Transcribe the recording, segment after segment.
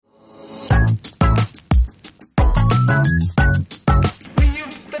You're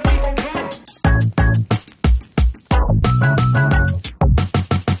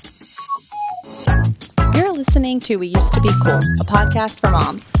listening to We Used to Be Cool, a podcast for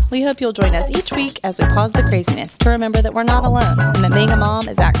moms. We hope you'll join us each week as we pause the craziness to remember that we're not alone and that being a mom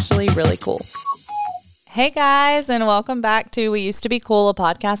is actually really cool. Hey guys, and welcome back to We Used to Be Cool, a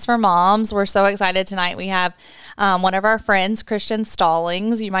podcast for moms. We're so excited tonight. We have one of our friends,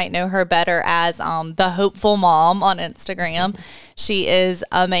 Stallings. You might know her better as the Hopeful Mom on Instagram. She is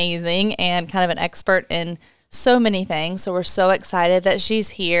amazing and kind of an expert in so many things. So we're so excited that she's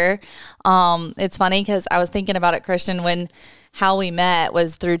here. It's funny because I was thinking about it, Christian, when how we met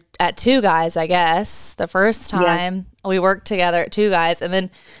was at Two Guys, I guess. The first time we worked together at Two Guys. And then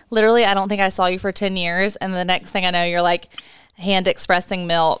literally, I don't think I saw you for 10 years. And the next thing I know, you're like hand expressing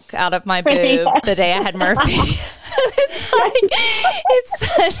milk out of my boob the day I had Murphy.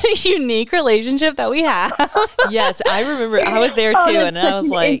 It's such a unique relationship that we have. Yes, I remember. I was there too, and I was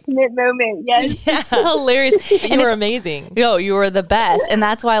like, intimate moment. Yes, yeah, hilarious. You were amazing. Yo, you were the best, and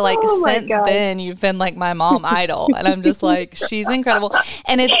that's why, like, since then, you've been like my mom idol, and I'm just like, she's incredible.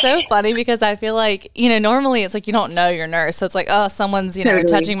 And it's so funny because I feel like, normally it's like you don't know your nurse, so it's like, oh, someone's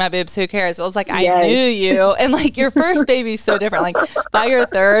touching my boobs, who cares? Well, it's like I knew you, and like your first baby's so different. Like by your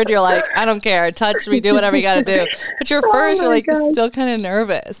third, you're like, I don't care, touch me, do whatever you got to do. But your first, you're like still kind of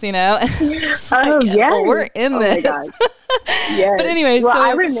nervous, And it's just like, well, we're in this. Yes. But anyway,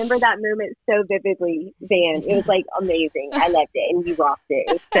 I remember that moment so vividly, Van. It was like amazing. I loved it, and you rocked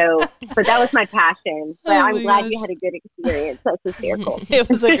it. But that was my passion. But I'm glad you had a good experience. That's hysterical. It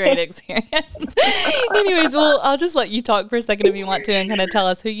was a great experience. Anyways, well, I'll just let you talk for a second if you want to, and kind of tell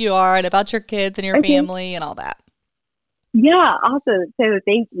us who you are and about your kids and your family and all that. Yeah, awesome. So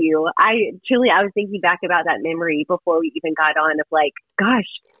thank you. I was thinking back about that memory before we even got on of like, gosh,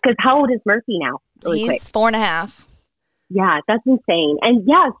 because how old is Murphy now? He's quick. 4.5. Yeah, that's insane. And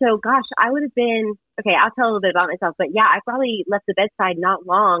so gosh, I would have been, okay, I'll tell a little bit about myself, but yeah, I probably left the bedside not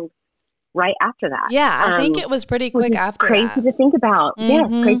long right after that. Yeah, I think it was pretty quick after crazy that. To think about.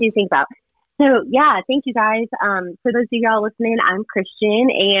 Mm-hmm. Yeah, crazy to think about. So yeah, thank you guys. For those of y'all listening, I'm Christian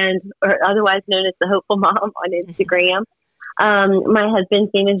or otherwise known as the Hopeful Mom on Instagram. My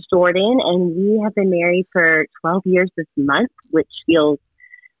husband's name is Jordan, and we have been married for 12 years this month, which feels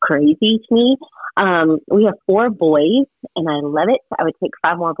crazy to me. We have 4 boys, and I love it. I would take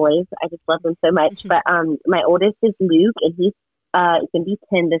 5 more boys. I just love them so much. But my oldest is Luke, and he's going to be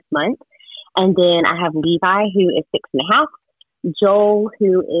 10 this month. And then I have Levi, who is 6.5. Joel,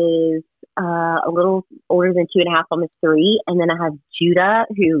 who is a little older than 2.5, almost 3. And then I have Judah,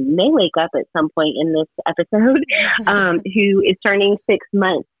 who may wake up at some point in this episode, who is turning 6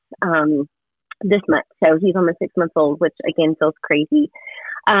 months this month. So he's almost 6 months old, which again feels crazy.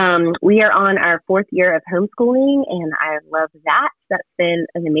 We are on our 4th year of homeschooling, and I love that. That's been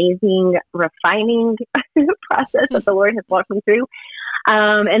an amazing refining process that the Lord has walked me through.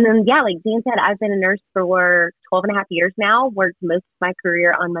 And then, like Dan said, I've been a nurse for 12.5 years now, worked most of my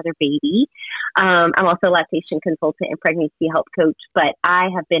career on mother baby. I'm also a lactation consultant and pregnancy health coach, but I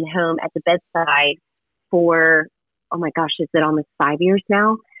have been home at the bedside for, oh my gosh, is it almost 5 years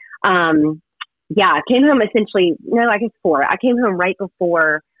now? I came home 4. I came home right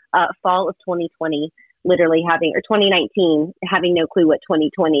before fall of 2020, literally 2019, having no clue what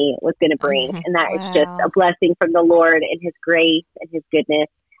 2020 was going to bring. And that is just a blessing from the Lord and his grace and his goodness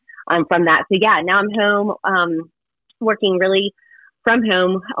from that. So now I'm home, working really from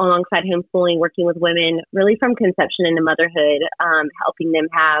home alongside homeschooling, working with women really from conception into motherhood, helping them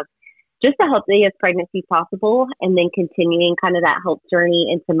have just the healthiest pregnancy possible, and then continuing kind of that health journey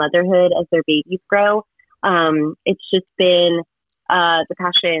into motherhood as their babies grow. It's just been the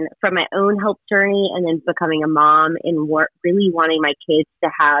passion from my own health journey, and then becoming a mom and really wanting my kids to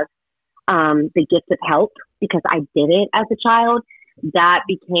have the gift of help, because I didn't as a child. That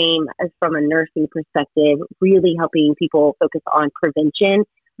became, as from a nursing perspective, really helping people focus on prevention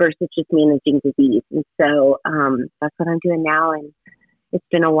versus just managing disease. And so that's what I'm doing now. And it's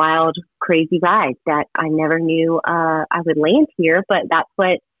been a wild, crazy ride that I never knew I would land here, but that's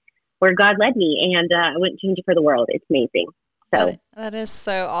where God led me, and I wouldn't change it for the world. It's amazing. So that is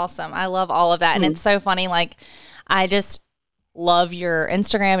so awesome. I love all of that. And it's so funny. Like, I just love your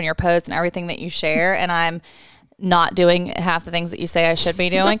Instagram and your posts and everything that you share. And I'm not doing half the things that you say I should be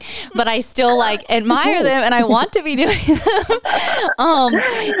doing, but I still like admire them and I want to be doing them.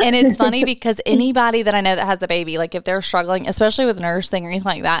 And it's funny because anybody that I know that has a baby, like if they're struggling, especially with nursing or anything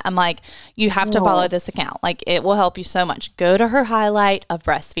like that, I'm like, you have to follow this account. Like it will help you so much. Go to her highlight of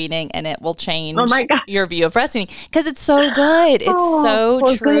breastfeeding and it will change your view of breastfeeding because it's so good. It's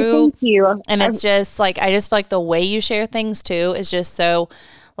so true. Thank you. And it's just like, I just feel like the way you share things too is just so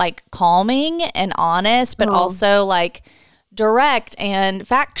like calming and honest, but also like direct and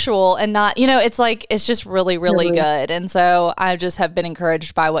factual and not, it's like, it's just really, really good. And so I just have been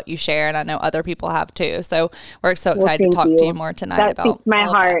encouraged by what you share. And I know other people have too. So we're so excited to talk to you more tonight that about my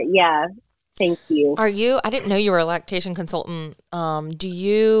heart. Yeah. Thank you. I didn't know you were a lactation consultant. Are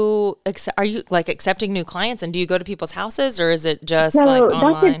you like accepting new clients and do you go to people's houses or is it just like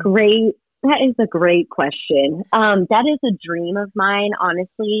online? That is a great question. That is a dream of mine,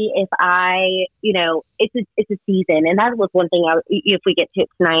 honestly. If I, it's a season, and that was one thing. If we get to it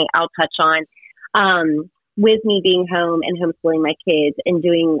tonight, I'll touch on. With me being home and homeschooling my kids and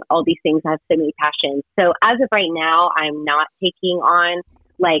doing all these things, I have so many passions. So as of right now, I'm not taking on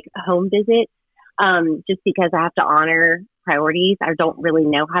like home visits, just because I have to honor priorities. I don't really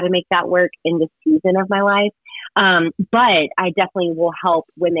know how to make that work in this season of my life. But I definitely will help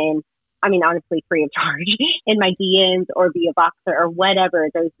women. I mean, honestly, free of charge in my DMs or via Voxer or whatever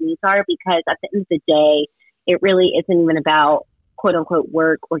those needs are, because at the end of the day, it really isn't even about quote unquote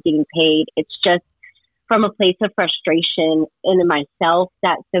work or getting paid. It's just from a place of frustration in myself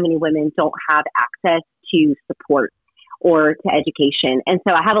that so many women don't have access to support or to education. And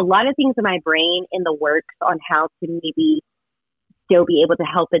so I have a lot of things in my brain in the works on how to maybe still be able to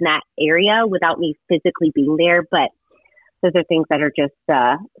help in that area without me physically being there. But those are things that are just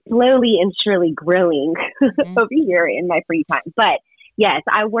slowly and surely growing over here in my free time. But yes,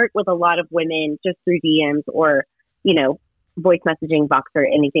 I work with a lot of women just through DMs or, voice messaging, Voxer,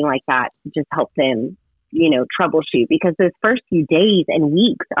 anything like that to just help them, troubleshoot. Because those first few days and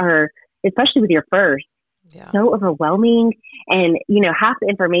weeks are, especially with your first, so overwhelming. And, half the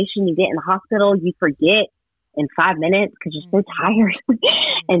information you get in the hospital, you forget in 5 minutes because you're so tired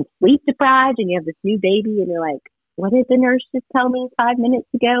and sleep deprived and you have this new baby and you're like, what did the nurse just tell me 5 minutes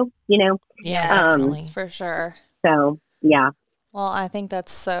ago? Yeah, for sure. So, yeah. Well, I think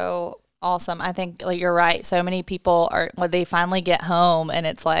that's so awesome. I think you're right. So many people when they finally get home and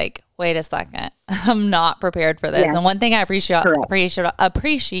it's like, wait a second, I'm not prepared for this. Yeah. And one thing I appreciate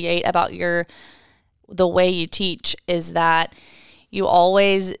about the way you teach is that you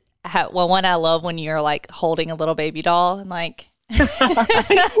always have, one, I love when you're like holding a little baby doll and like,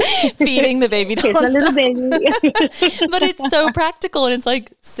 feeding the baby doll. It's a little baby. But it's so practical and it's like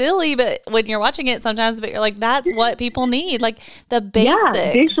silly, but when you're watching it sometimes, but you're like, that's what people need. Like the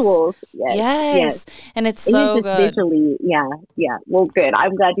basics. Visuals. Yes. And it's so good. Visually, yeah. Well, good.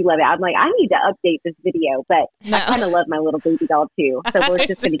 I'm glad you love it. I'm like, I need to update this video, but I kind of love my little baby doll too. So we're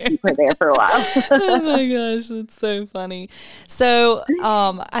just going to keep her there for a while. Oh my gosh, that's so funny. So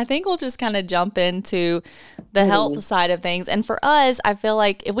I think we'll just kind of jump into the health side of things. And for us, I feel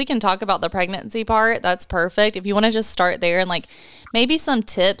like if we can talk about the pregnancy part, that's perfect. If you want to just start there and like maybe some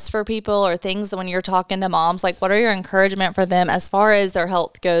tips for people or things that when you're talking to moms, like what are your encouragement for them as far as their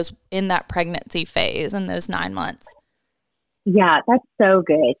health goes in that pregnancy phase in those 9 months? Yeah, that's so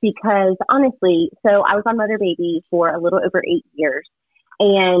good because honestly, so I was on Mother Baby for a little over 8 years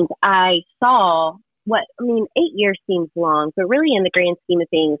and I saw 8 years seems long, but really in the grand scheme of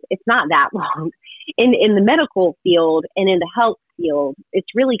things, it's not that long. In the medical field and in the health field, it's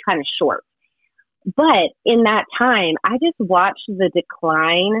really kind of short. But in that time, I just watched the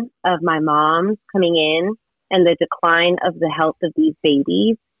decline of my mom coming in and the decline of the health of these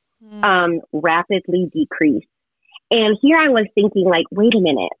babies rapidly decrease. And here I was thinking like, wait a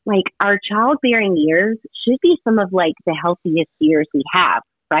minute, like our childbearing years should be some of like the healthiest years we have,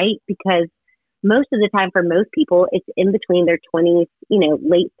 right? Because most of the time for most people, it's in between their 20s,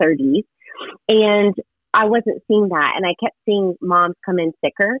 late 30s. And I wasn't seeing that. And I kept seeing moms come in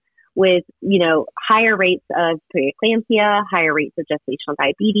sicker with, higher rates of preeclampsia, higher rates of gestational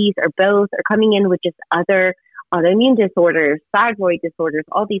diabetes, or both, or coming in with just other autoimmune disorders, thyroid disorders,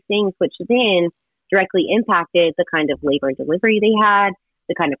 all these things, which then directly impacted the kind of labor and delivery they had,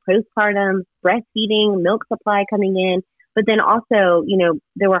 the kind of postpartum, breastfeeding, milk supply coming in. But then also,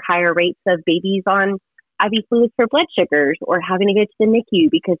 there were higher rates of babies on IV fluids for blood sugars or having to go to the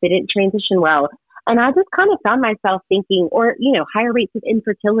NICU because they didn't transition well. And I just kind of found myself thinking, or, higher rates of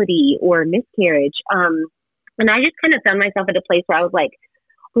infertility or miscarriage. And I just kind of found myself at a place where I was like,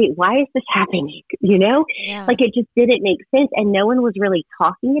 wait, why is this happening? Yeah. Like it just didn't make sense. And no one was really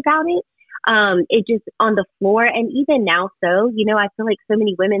talking about it. It just on the floor. And even now, so, I feel like so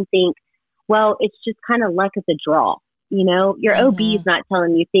many women think, well, it's just kind of luck of the draw. Your OB is not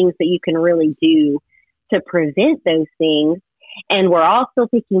telling you things that you can really do to prevent those things. And we're all still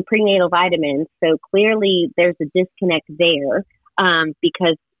taking prenatal vitamins. So clearly there's a disconnect there,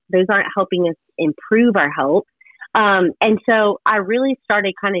 because those aren't helping us improve our health. And so I really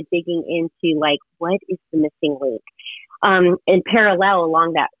started kind of digging into like, what is the missing link? In parallel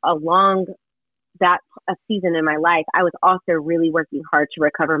along that a season in my life, I was also really working hard to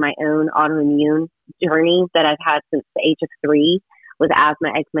recover my own autoimmune journey that I've had since the age of 3 with asthma,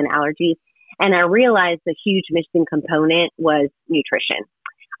 eczema, and allergies. And I realized the huge missing component was nutrition.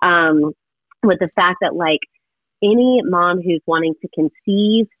 With the fact that like any mom who's wanting to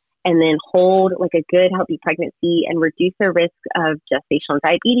conceive and then hold like a good, healthy pregnancy and reduce their risk of gestational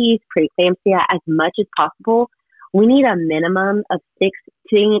diabetes, preeclampsia as much as possible, we need a minimum of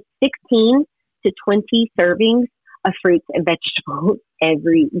 16 to 20 servings of fruits and vegetables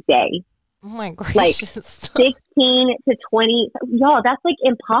every day. Oh my gracious. Like 16 to 20. Y'all, that's like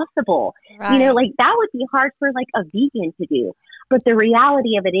impossible. Right. Like that would be hard for like a vegan to do. But the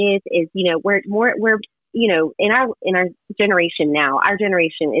reality of it is, we're in our generation now, our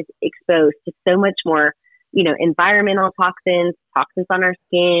generation is exposed to so much more, environmental toxins on our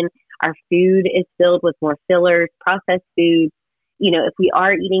skin. Our food is filled with more fillers, processed foods. If we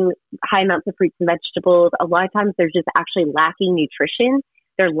are eating high amounts of fruits and vegetables, a lot of times they're just actually lacking nutrition.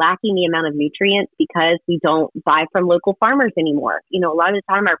 They're lacking the amount of nutrients because we don't buy from local farmers anymore. A lot of the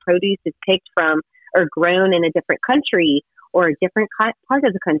time our produce is picked from or grown in a different country or a different part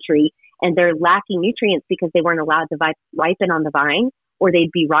of the country, and they're lacking nutrients because they weren't allowed to ripen on the vine, or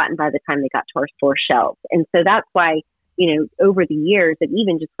they'd be rotten by the time they got to our store shelves. And so that's why, over the years, and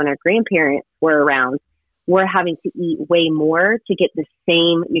even just when our grandparents were around, we're having to eat way more to get the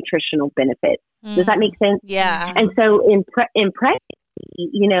same nutritional benefits. Does that make sense? Yeah. And so in pregnancy,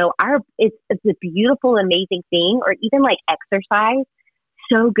 it's a beautiful, amazing thing, or even like exercise,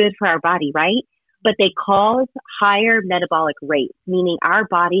 so good for our body, right? But they cause higher metabolic rates, meaning our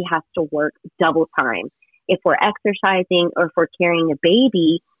body has to work double time if we're exercising or if we're carrying a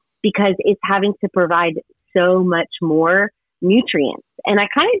baby, because it's having to provide so much more nutrients. And I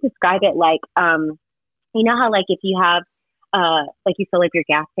kind of describe it like, how like if you have, like you fill up your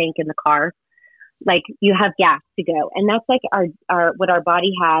gas tank in the car, like you have gas to go. And that's like our what our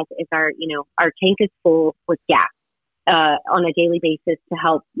body has is our tank is full with gas on a daily basis to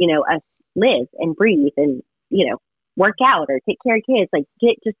help, us live and breathe and, work out or take care of kids, like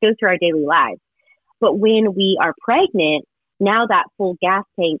just go through our daily lives. But when we are pregnant, now that full gas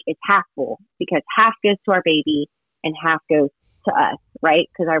tank is half full because half goes to our baby and half goes to us, right?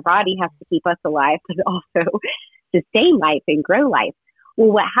 Because our body has to keep us alive, but also sustain life and grow life.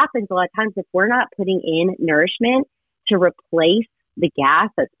 Well, what happens a lot of times if we're not putting in nourishment to replace the gas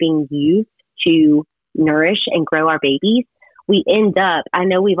that's being used to nourish and grow our babies, we end up, I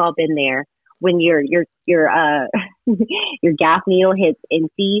know we've all been there, when your your gas needle hits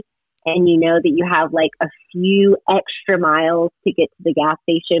empty and you know that you have like a few extra miles to get to the gas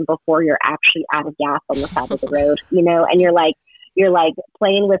station before you're actually out of gas on the side of the road, and you're like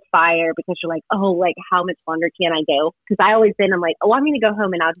playing with fire because you're like, oh, like how much longer can I go? Because I'm like, oh, I'm going to go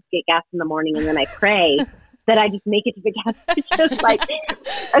home and I'll just get gas in the morning. And then I pray that I just make it to the gas station. Like,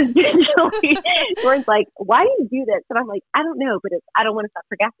 essentially, where it's like, why do you do this? And I'm like, I don't know, but I don't want to stop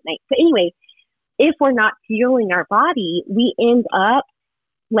for gas at night. So anyway, if we're not fueling our body, we end up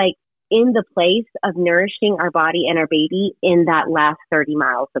like in the place of nourishing our body and our baby in that last 30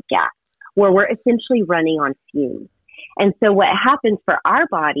 miles of gas, where we're essentially running on fumes. And so what happens for our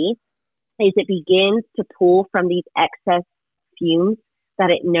body is it begins to pull from these excess fumes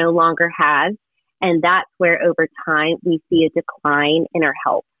that it no longer has. And that's where over time we see a decline in our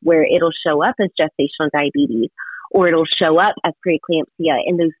health, where it'll show up as gestational diabetes, or it'll show up as preeclampsia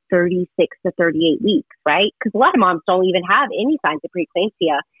in those 36 to 38 weeks, right? Because a lot of moms don't even have any signs of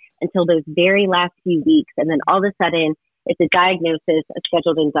preeclampsia until those very last few weeks. And then all of a sudden, it's a diagnosis, a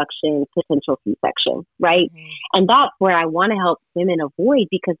scheduled induction, potential C-section, right? Mm-hmm. And that's where I want to help women avoid,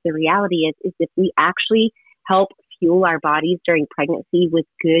 because the reality is if we actually help fuel our bodies during pregnancy with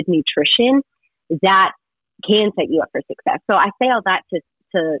good nutrition, that can set you up for success. So I say all that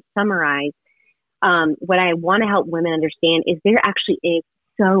to summarize, what I want to help women understand is there actually is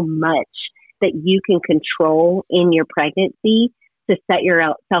so much that you can control in your pregnancy to set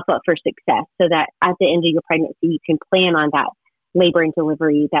yourself up for success, so that at the end of your pregnancy, you can plan on that labor and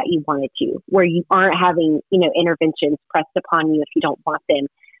delivery that you wanted to, where you aren't having, interventions pressed upon you if you don't want them,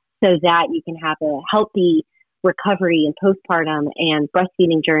 so that you can have a healthy, recovery and postpartum and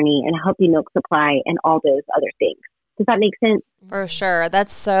breastfeeding journey and healthy milk supply and all those other things. Does that make sense? For sure.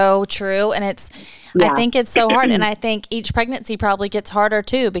 That's so true. And I think it's so hard. And I think each pregnancy probably gets harder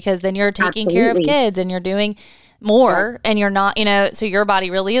too, because then you're taking care of kids and you're doing more and you're not, so your body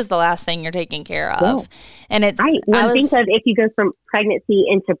really is the last thing you're taking care of. Yeah. And it's right. Think of if you go from pregnancy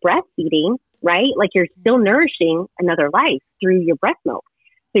into breastfeeding, right? Like you're still nourishing another life through your breast milk.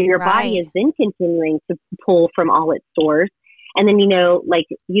 So your body is then continuing to pull from all its stores. And then,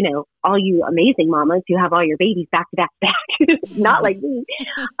 all you amazing mamas who have all your babies back to back to back, not like me,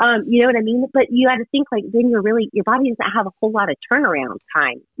 you know what I mean? But you got to think like then your body doesn't have a whole lot of turnaround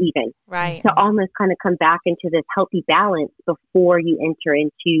time even. Right. To almost kind of come back into this healthy balance before you enter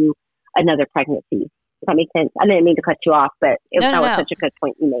into another pregnancy. Does that make sense? I didn't mean to cut you off, but that was such a good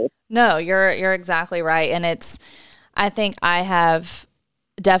point you made. No, you're exactly right. And I think I have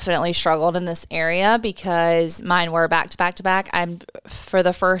definitely struggled in this area because mine were back to back to back. I'm for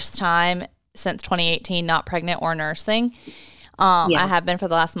the first time since 2018 not pregnant or nursing. I have been for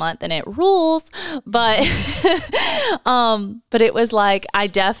the last month and it rules, but but it was like I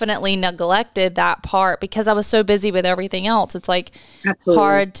definitely neglected that part because I was so busy with everything else. It's like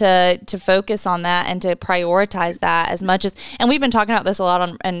hard to focus on that and to prioritize that as much as, and we've been talking about this a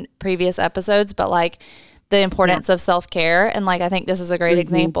lot in previous episodes, but like the importance of self-care. And like, I think this is a great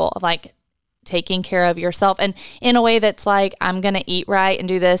example of like taking care of yourself and in a way that's like, I'm going to eat right and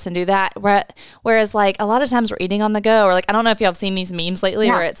do this and do that. Whereas like a lot of times we're eating on the go, or like, I don't know if you have seen these memes lately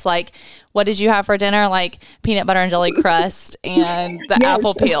where it's like, what did you have for dinner? Like peanut butter and jelly crust and the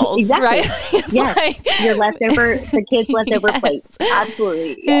apple peels, right? Like, your leftover, the kids' leftover plates.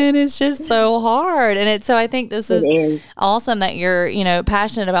 Absolutely. Yes. And it's just so hard. And so I think this is awesome that you're,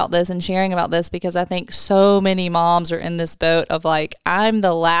 passionate about this and sharing about this, because I think so many moms are in this boat of like, I'm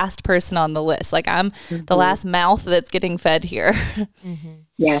the last person on the list. Like I'm the last mouth that's getting fed here.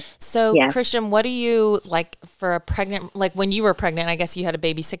 Yeah. So Christian, what do you like for a pregnant, like when you were pregnant, I guess you had a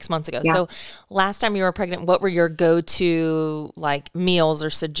baby 6 months ago. So last time you were pregnant, what were your go-to like meals or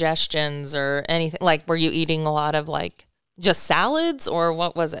suggestions or anything? Like, were you eating a lot of like just salads or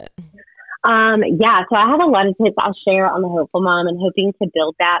what was it? So I have a lot of tips I'll share on the Hopeful Mom and hoping to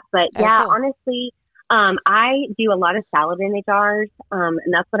build that. But cool. Honestly, I do a lot of salad in the jars. And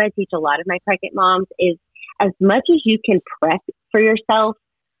that's what I teach a lot of my pregnant moms is as much as you can prep for yourself,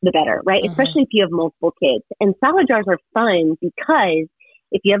 the better, right? Especially if you have multiple kids. And salad jars are fun because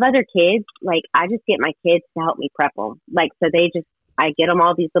if you have other kids, like I just get my kids to help me prep them. Like, so I get them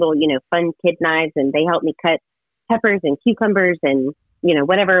all these little, fun kid knives and they help me cut peppers and cucumbers and,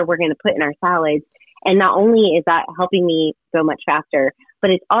 whatever we're going to put in our salads. And not only is that helping me go much faster, but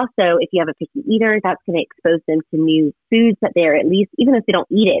it's also, if you have a picky eater, that's going to expose them to new foods that they're at least, even if they don't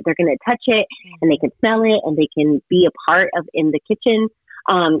eat it, they're going to touch it and they can smell it and they can be a part of in the kitchen.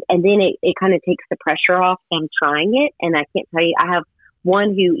 And then it kind of takes the pressure off them trying it. And I can't tell you, I have one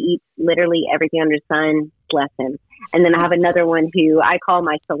who eats literally everything under the sun, bless him. And then I have another one who I call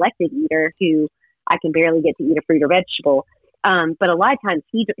my selective eater, who I can barely get to eat a fruit or vegetable. But a lot of times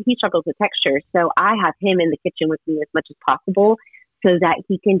he struggles with texture. So I have him in the kitchen with me as much as possible so that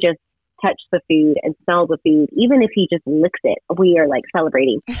he can just touch the food and smell the food. Even if he just licks it, we are like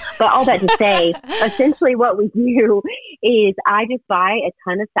celebrating. But all that to say, essentially what we do is I just buy a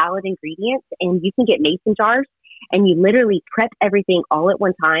ton of salad ingredients and you can get mason jars and you literally prep everything all at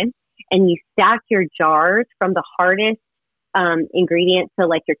one time and you stack your jars from the hardest ingredients. So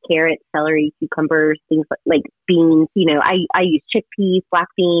like your carrots, celery, cucumbers, things like beans, I use chickpeas, black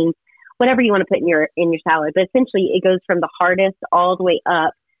beans, whatever you want to put in your salad. But essentially it goes from the hardest all the way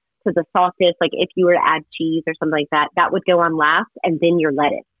up to the softest. Like if you were to add cheese or something like that, that would go on last, and then your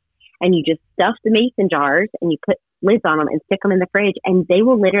lettuce. And you just stuff the mason jars and you put lids on them and stick them in the fridge, and they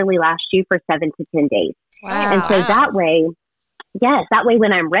will literally last you for 7 to 10 days. Wow. And so that way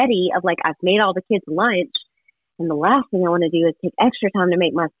when I'm ready of like, I've made all the kids lunch, and the last thing I want to do is take extra time to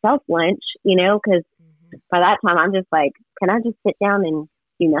make myself lunch, because by that time I'm just like, can I just sit down and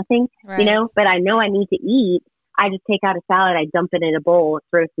do nothing, but I know I need to eat. I just take out a salad, I dump it in a bowl,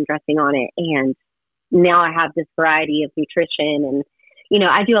 throw some dressing on it, and now I have this variety of nutrition. And,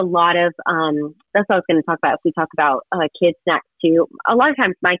 I do a lot of, that's what I was going to talk about if we talk about kids snacks too. A lot of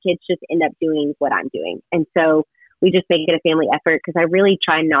times my kids just end up doing what I'm doing. And so we just make it a family effort because I really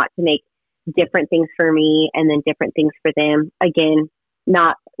try not to make different things for me and then different things for them. Again,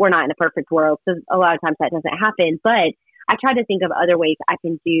 we're not in a perfect world, so a lot of times that doesn't happen, but I try to think of other ways I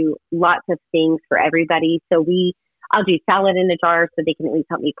can do lots of things for everybody. So I'll do salad in a jar so they can at least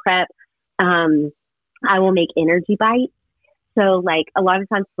help me prep. I will make energy bites. So like a lot of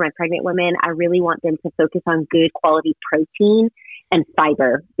times for my pregnant women, I really want them to focus on good quality protein and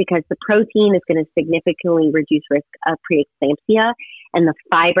fiber, because the protein is going to significantly reduce risk of preeclampsia, and the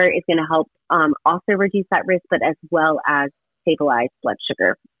fiber is going to help also reduce that risk, but as well as stabilize blood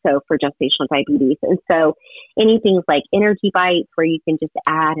sugar. So for gestational diabetes. And so anything like energy bites where you can just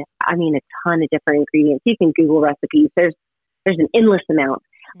add, I mean, a ton of different ingredients. You can Google recipes. There's an endless amount,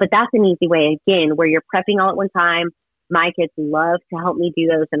 but that's an easy way, again, where you're prepping all at one time. My kids love to help me do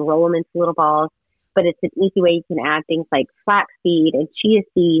those and roll them into little balls, but it's an easy way. You can add things like flaxseed and chia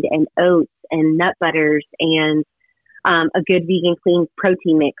seed and oats and nut butters and a good vegan clean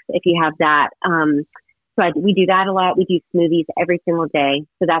protein mix if you have that. We do that a lot. We do smoothies every single day.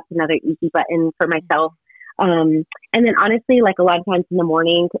 So that's another easy button for myself. And then honestly, like a lot of times in the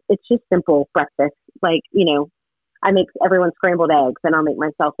morning, it's just simple breakfast. Like, I make everyone scrambled eggs, and I'll make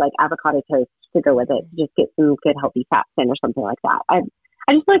myself like avocado toast to go with it, to just get some good healthy fats in or something like that. I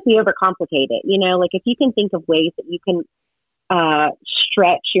just like we overcomplicate it. Like if you can think of ways that you can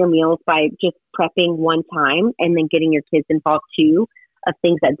stretch your meals by just prepping one time and then getting your kids involved too, of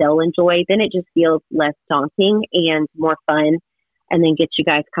things that they'll enjoy, then it just feels less daunting and more fun, and then gets you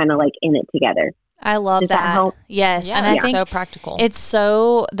guys kind of like in it together. I love that. Yes. Yeah, and I think so practical. It's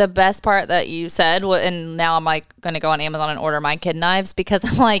so the best part that you said, and now I'm like going to go on Amazon and order my kid knives, because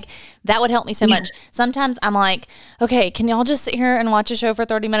I'm like, that would help me so much. Sometimes I'm like, okay, can y'all just sit here and watch a show for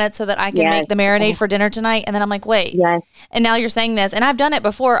 30 minutes so that I can make the marinade for dinner tonight? And then I'm like, wait. Yes. And now you're saying this, and I've done it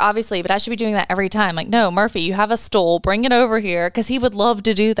before, obviously, but I should be doing that every time. Like, no, Murphy, you have a stool, bring it over here, because he would love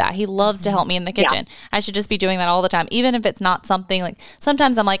to do that. He loves to help me in the kitchen. Yeah. I should just be doing that all the time, even if it's not something like,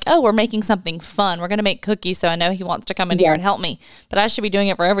 sometimes I'm like, oh, we're making something fun. We're going to make cookies, so I know he wants to come in here and help me. But I should be doing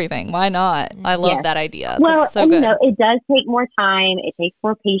it for everything. Why not? I love that idea. Well, that's so and good. it does take more time. It takes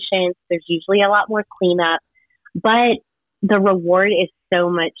more patience. There's usually a lot more cleanup, but the reward is so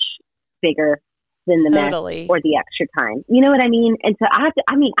much bigger than the mess or the extra time. You know what I mean? And so I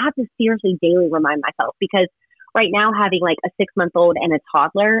have to seriously daily remind myself, because right now having like a 6-month-old and a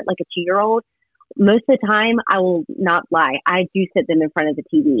toddler, like a 2-year-old, most of the time, I will not lie, I do sit them in front of the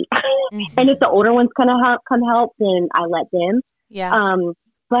TV. And if the older ones come help, then I let them. Yeah.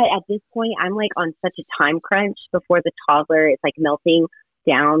 But at this point, I'm like on such a time crunch before the toddler is like melting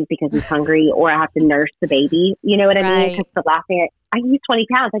down because he's hungry, or I have to nurse the baby. You know what I mean? Because the last thing he's 20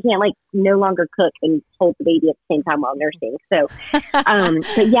 pounds. I can't like no longer cook and hold the baby at the same time while nursing. So,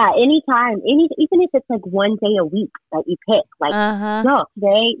 but yeah, anytime, even if it's like one day a week that you pick, like, no,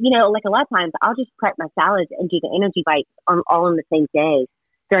 today, like a lot of times I'll just prep my salads and do the energy bites all on the same day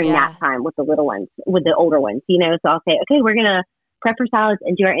during nap time with the little ones, with the older ones, So I'll say, okay, we're going to prep for salads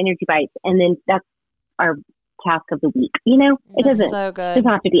and do our energy bites. And then that's our task of the week. It doesn't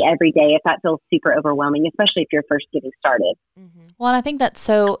have to be every day if that feels super overwhelming, especially if you're first getting started. Well, and I think that's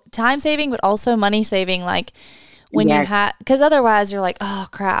so time saving, but also money saving. Like when you have, because otherwise you're like, oh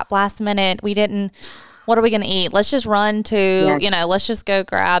crap, last minute we didn't. What are we going to eat? Let's just run to, let's just go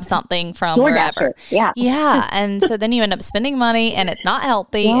grab something from wherever. Yeah. And so then you end up spending money, and it's not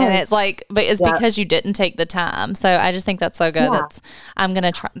healthy. And it's like, but it's because you didn't take the time. So I just think that's so good. I'm going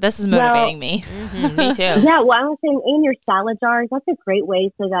to try. This is motivating me. Me too. Yeah. Well, I was saying in your salad jars, that's a great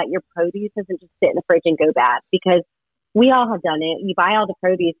way so that your produce doesn't just sit in the fridge and go bad, because we all have done it. You buy all the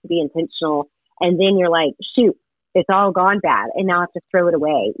produce to be intentional, and then you're like, shoot, it's all gone bad, and now I have to throw it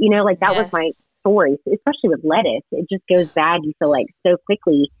away. That was my story, especially with lettuce. It just goes bad, you feel like, so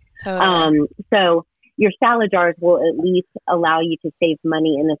quickly. Totally. So your salad jars will at least allow you to save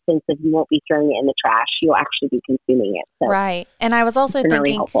money in the sense of you won't be throwing it in the trash. You'll actually be consuming it. So right. And I was also thinking,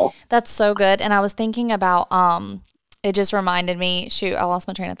 really helpful. That's so good. And I was thinking about, it just reminded me, shoot, I lost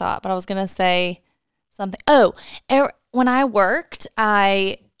my train of thought, but I was going to say something. Oh, when I worked,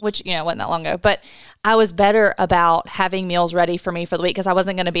 which, wasn't that long ago, but I was better about having meals ready for me for the week because I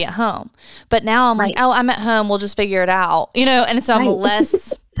wasn't going to be at home. But now I'm like, oh, I'm at home. We'll just figure it out, and so I'm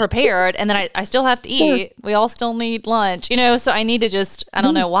less prepared. And then I still have to eat. We all still need lunch, so I need to just, I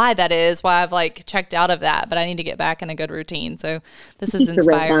don't know why that is, why I've like checked out of that, but I need to get back in a good routine. So this is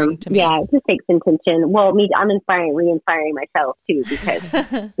inspiring to me. Yeah, it just takes intention. Well, I'm re-inspiring myself too, because,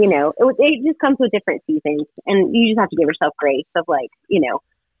 it just comes with different seasons, and you just have to give yourself grace of like,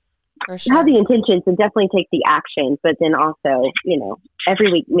 for sure. Have the intentions and definitely take the action, but then also,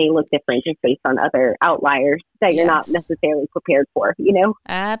 every week may look different just based on other outliers that you're not necessarily prepared for,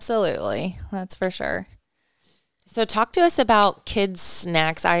 Absolutely. That's for sure. So talk to us about kids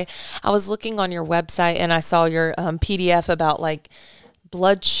snacks. I was looking on your website and I saw your PDF about like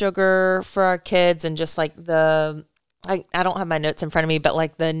blood sugar for our kids and just like I don't have my notes in front of me, but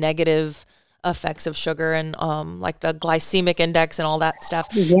like the negative effects of sugar and like the glycemic index and all that stuff.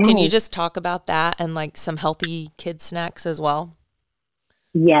 Yes. Can you just talk about that and like some healthy kid snacks as well?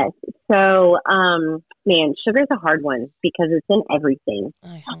 Yes. So, man, sugar is a hard one because it's in everything.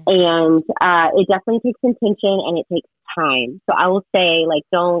 And it definitely takes intention and it takes time. So I will say, like,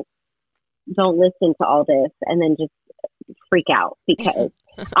 don't listen to all this and then just freak out, because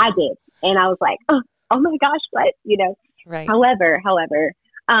I did. And I was like, oh my gosh, what? Right. However,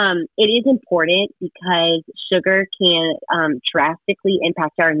 it is important because sugar can drastically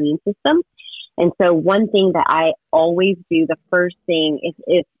impact our immune system. And so one thing that I always do, the first thing,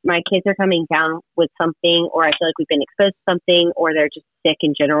 if my kids are coming down with something, or I feel like we've been exposed to something, or they're just sick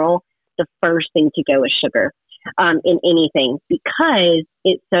in general, the first thing to go is sugar in anything, because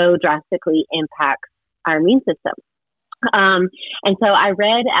it so drastically impacts our immune system. And so I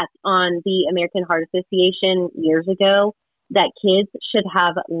read on the American Heart Association years ago that kids should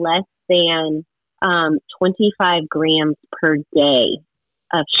have less than 25 grams per day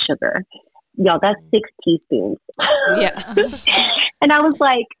of sugar. Y'all, that's 6 teaspoons. Yeah. And I was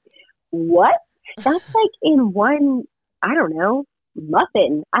like, what? That's like in one, I don't know,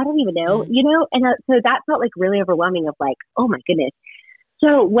 muffin. I don't even know, And so that felt like really overwhelming of like, oh my goodness.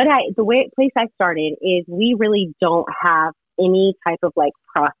 So place I started is we really don't have any type of like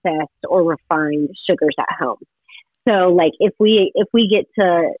processed or refined sugars at home. So like if we get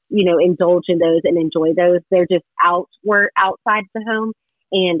to, indulge in those and enjoy those, they're just we're outside the home,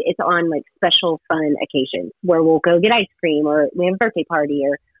 and it's on like special fun occasions where we'll go get ice cream, or we have a birthday party,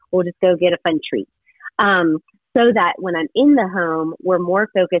 or we'll just go get a fun treat. So that when I'm in the home, we're more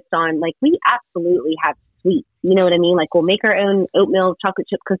focused on, like, we absolutely have sweets. You know what I mean? Like, we'll make our own oatmeal chocolate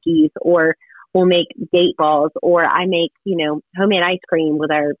chip cookies, or we'll make date balls, or I make, homemade ice cream with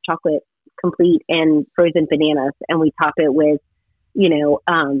our chocolate complete and frozen bananas, and we top it with,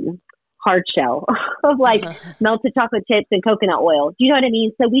 hard shell of like melted chocolate chips and coconut oil. Do you know what I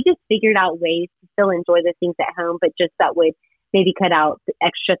mean? So we just figured out ways to still enjoy the things at home, but just that would maybe cut out the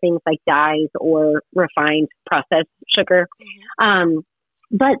extra things like dyes or refined processed sugar.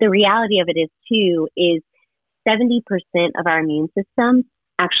 But the reality of it is too, is 70% of our immune system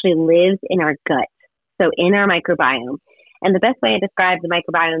actually lives in our gut. So in our microbiome. And the best way I describe the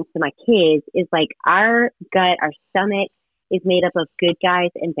microbiome to my kids is like our gut, our stomach is made up of good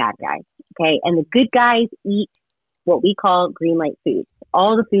guys and bad guys. Okay. And the good guys eat what we call green light foods,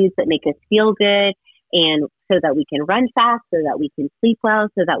 all the foods that make us feel good, and so that we can run fast, so that we can sleep well,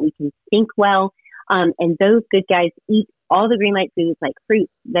 so that we can think well. And those good guys eat all the green light foods like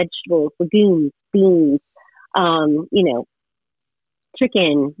fruits, vegetables, legumes, beans,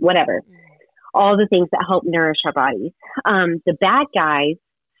 chicken, whatever, all the things that help nourish our bodies. The bad guys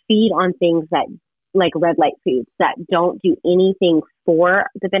feed on things that, like red light foods, that don't do anything for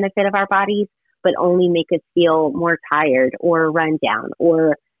the benefit of our bodies, but only make us feel more tired or run down,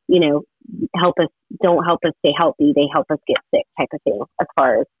 or, don't help us stay healthy. They help us get sick, type of thing, as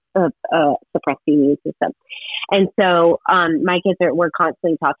far as suppress the immune system. And so my kids we're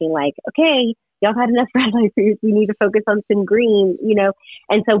constantly talking like, okay, y'all had enough red light foods. We need to focus on some green,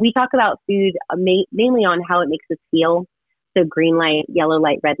 And so we talk about food mainly on how it makes us feel. So green light, yellow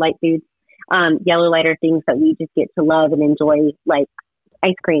light, red light foods. Yellow light are things that we just get to love and enjoy, like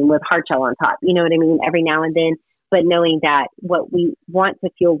ice cream with hard shell on top. You know what I mean? Every now and then. But knowing that what we want to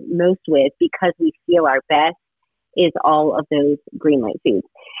feel most with, because we feel our best, is all of those green light foods.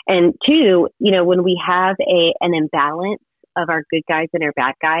 And two, when we have an imbalance of our good guys and our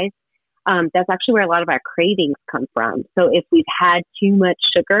bad guys, that's actually where a lot of our cravings come from. So if we've had too much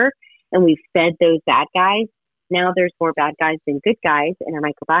sugar and we've fed those bad guys, now there's more bad guys than good guys in our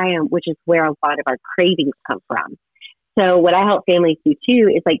microbiome, which is where a lot of our cravings come from. So what I help families do too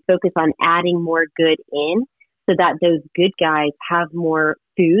is like focus on adding more good in, so that those good guys have more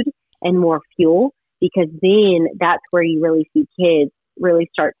food and more fuel, because then that's where you really see kids really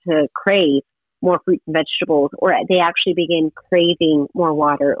start to crave more fruits and vegetables, or they actually begin craving more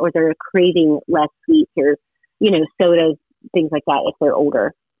water, or they're craving less sweets, or, sodas, things like that if they're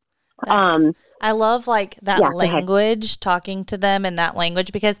older. I love like that language, talking to them in that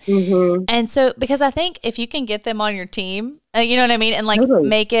language, because, because I think if you can get them on your team, you know what I mean? And like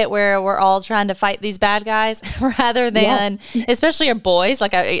make it where we're all trying to fight these bad guys rather than, especially your boys.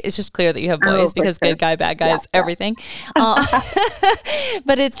 Like it's just clear that you have boys, because good guy, bad guy is everything.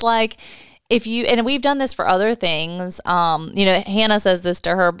 But it's like, and we've done this for other things, Hannah says this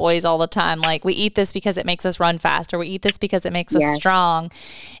to her boys all the time, like, we eat this because it makes us run faster. We eat this because it makes us strong.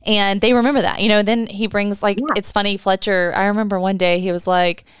 And they remember that, then he brings it's funny, Fletcher, I remember one day he was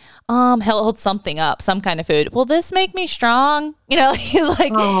like, he'll hold something up, some kind of food. Will this make me strong? You know,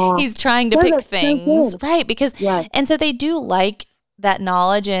 he's trying to pick things. So right. Because, and so they do like that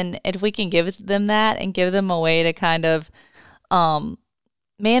knowledge. And if we can give them that and give them a way to kind of,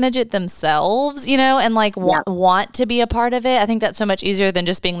 manage it themselves, you know, and like want to be a part of it. I think that's so much easier than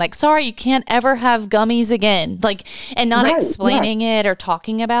just being like, sorry, you can't ever have gummies again. Like, and not explaining it or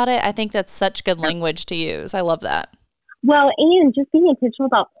talking about it. I think that's such good language to use. I love that. Well, and just being intentional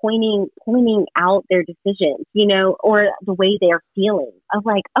about pointing out their decisions, you know, or the way they're feeling of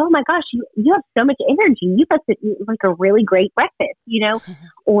like, oh my gosh, you have so much energy. You must eat like a really great breakfast, you know,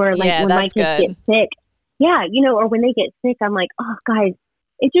 or like when my kids get sick. Yeah. You know, or when they get sick, I'm like, oh guys,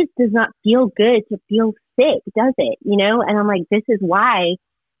 it just does not feel good to feel sick, does it? You know? And I'm like, this is why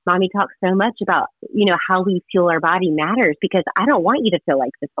Mommy talks so much about, you know, how we feel our body matters, because I don't want you to feel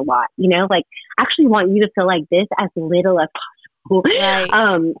like this a lot, you know, like I actually want you to feel like this as little as possible.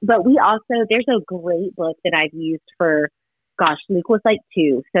 Right. But we also, there's a great book that I've used for, gosh, Luke was like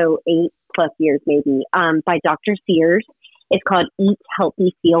 2, so 8+ years maybe, by Dr. Sears. It's called Eat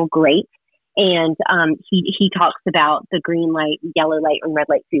Healthy, Feel Great. And he talks about the green light, yellow light, and red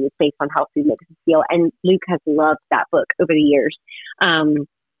light foods based on how food makes us feel. And Luke has loved that book over the years.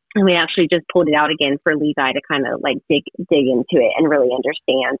 And we actually just pulled it out again for Levi to kind of like dig into it and really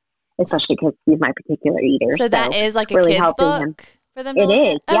understand, especially because he's my particular eater. So that is like a really kid's book for them to look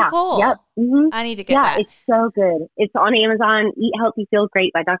at? Yeah. Cool. Yep. Mm-hmm. I need to get that. Yeah, it's so good. It's on Amazon. Eat Healthy, Feel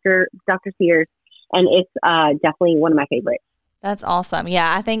Great by Dr. Sears. And it's definitely one of my favorites. That's awesome.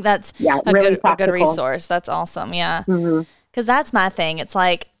 Yeah, I think that's a good resource. That's awesome. Yeah. Because that's my thing. It's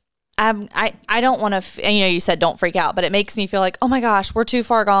like, I don't want to, you know, you said don't freak out, but it makes me feel like, oh my gosh, we're too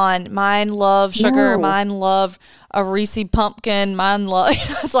far gone. Mine love sugar. Mine love a Reese pumpkin. Mine love,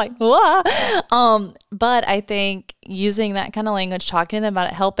 it's like, what? But I think using that kind of language, talking to them about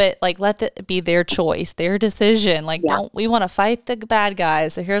it, help it, like, let it be their choice, their decision. Like, we want to fight the bad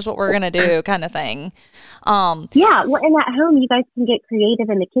guys. So here's what we're going to do, kind of thing. Well, and at home, you guys can get creative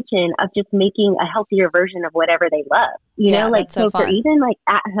in the kitchen of just making a healthier version of whatever they love. You know, like, so for even like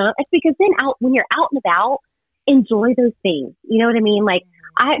at home, it's because then when you're out and about, enjoy those things. You know what I mean? Like,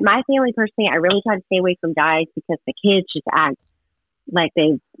 my family personally, I really try to stay away from dyes because the kids just act like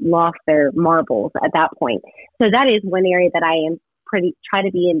they've lost their marbles at that point. So that is one area that I am try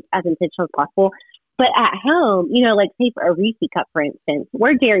to be as intentional as possible. But at home, you know, like say for a Reese cup, for instance,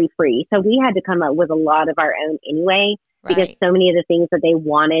 we're dairy free. So we had to come up with a lot of our own anyway, because so many of the things that they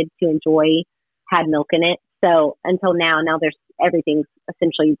wanted to enjoy had milk in it. So until now there's everything's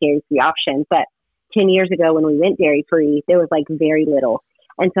essentially dairy free option. But 10 years ago when we went dairy free, there was like very little.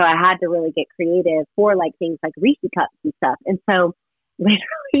 And so I had to really get creative for like things like Reese cups and stuff. And so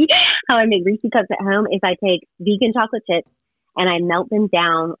literally how I make Reese cups at home is I take vegan chocolate chips and I melt them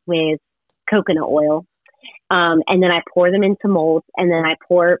down with coconut oil. And then I pour them into molds, and then I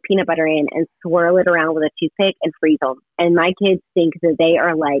pour peanut butter in and swirl it around with a toothpick and freeze them. And my kids think that they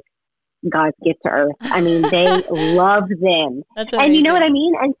are like God's gift to earth. I mean, they love them. That's amazing. And you know what I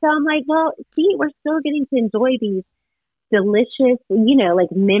mean? And so I'm like, well, see, we're still getting to enjoy these delicious, you know, like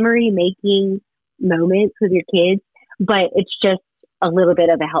memory making moments with your kids, but it's just a little bit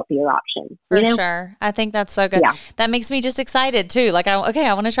of a healthier option. For sure. I think that's so good. Yeah. That makes me just excited too. Like, I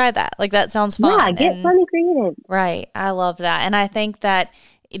want to try that. Like, that sounds fun. Yeah, get fun and creative. Right. I love that. And I think that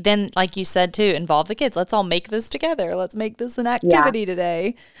then, like you said too, involve the kids. Let's all make this together. Let's make this an activity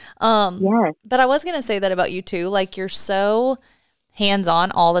today. Yes. But I was going to say that about you too. Like, you're so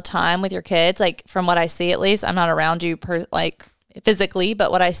hands-on all the time with your kids. Like, from what I see, at least, I'm not around you physically,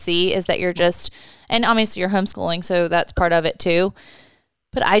 but what I see is that you're just, and obviously you're homeschooling, so that's part of it too.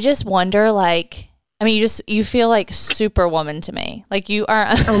 But I just wonder, like, I mean, you feel like Superwoman to me. Like, you are,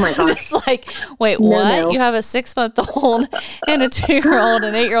 oh my gosh. It's like, wait, what? No. You have a 6-month-old and a 2-year-old,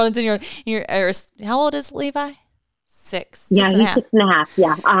 an 8-year-old, and 10-year-old. How old is Levi? 6. Yeah, he's 6.5.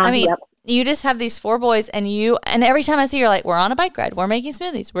 Yeah. I mean, you just have these 4 boys, and every time I see you're like, we're on a bike ride, we're making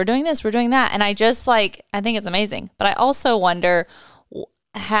smoothies, we're doing this, we're doing that. And I just like, I think it's amazing. But I also wonder,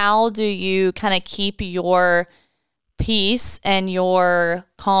 how do you kind of keep your peace and your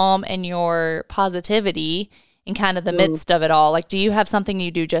calm and your positivity in kind of the midst of it all? Like, do you have something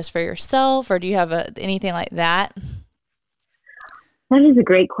you do just for yourself, or do you have anything like that? That is a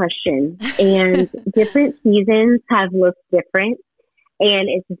great question. And different seasons have looked different. And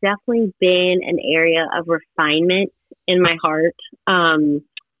it's definitely been an area of refinement in my heart in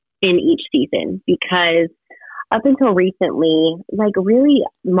each season, because up until recently, like really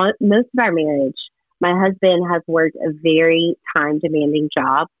most of our marriage, my husband has worked a very time-demanding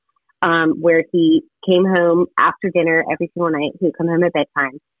job where he came home after dinner every single night. He would come home at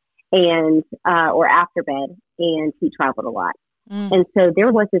bedtime, and or after bed, and he traveled a lot. And so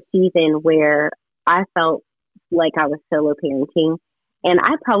there was a season where I felt like I was solo parenting, and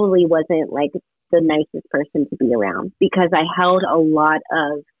I probably wasn't like the nicest person to be around because I held a lot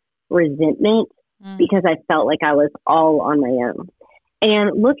of resentment because I felt like I was all on my own.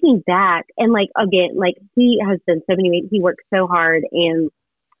 And looking back, and like, again, like he has done so many, he worked so hard, and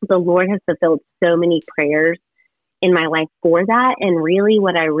the Lord has fulfilled so many prayers in my life for that. And really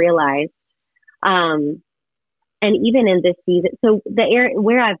what I realized, and even in this season, so the area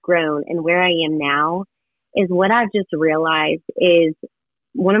where I've grown and where I am now is what I've just realized is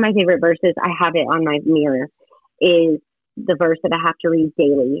one of my favorite verses. I have it on my mirror, is the verse that I have to read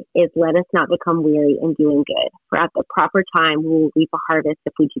daily, is let us not become weary in doing good. For at the proper time, we will reap a harvest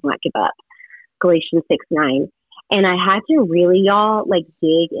if we do not give up. Galatians 6:9. And I had to really, y'all, like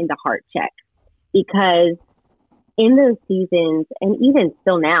dig into heart check, because in those seasons, and even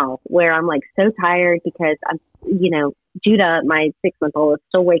still now, where I'm like so tired because I'm, Judah, my 6-month-old, is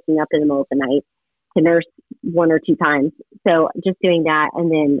still waking up in the middle of the night to nurse 1 or 2 times. So just doing that.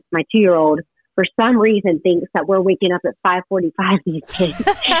 And then my 2-year-old, for some reason, thinks that we're waking up at 5:45 these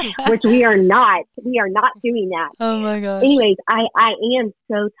days, which we are not. We are not doing that. Oh my gosh. Anyways, I am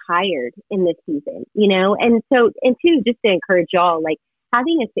so tired in this season, and so, and two, just to encourage y'all, like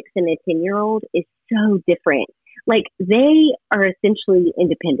having a 6 and a 10-year-old is so different. Like they are essentially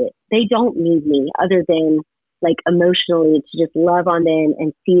independent. They don't need me other than like emotionally to just love on them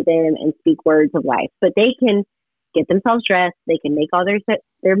and see them and speak words of life. But they can get themselves dressed. They can make all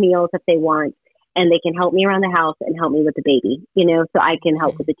their meals if they want, and they can help me around the house and help me with the baby, so I can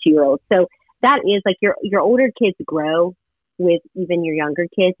help with the 2-year-old. So that is like your older kids grow with even your younger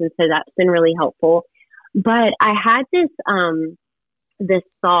kids. And so that's been really helpful. But I had this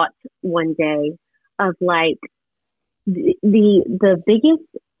thought one day of like, the biggest,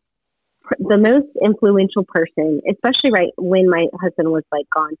 the most influential person, especially right when my husband was like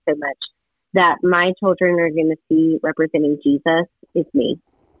gone so much, that my children are going to see representing Jesus, is me.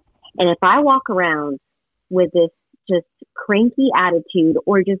 And if I walk around with this just cranky attitude,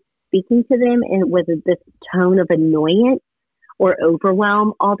 or just speaking to them and with this tone of annoyance or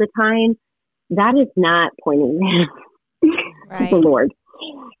overwhelm all the time, that is not pointing them to the Lord.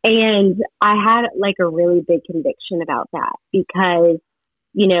 And I had like a really big conviction about that, because,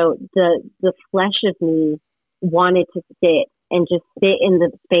 the flesh of me wanted to sit and just sit in the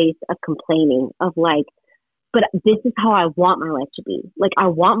space of complaining, of like, but this is how I want my life to be. Like, I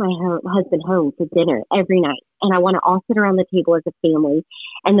want my husband home for dinner every night, and I want to all sit around the table as a family.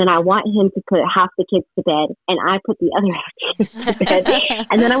 And then I want him to put half the kids to bed, and I put the other half the kids to bed.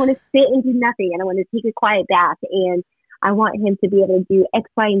 And then I want to sit and do nothing, and I want to take a quiet bath, and I want him to be able to do X,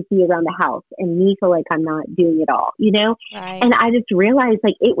 Y, and Z around the house, and me feel like I'm not doing it all, Right. And I just realized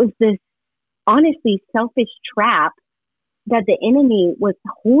like it was this honestly selfish trap that the enemy was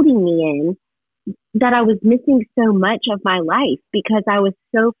holding me in, that I was missing so much of my life because I was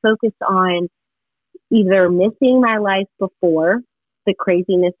so focused on either missing my life before the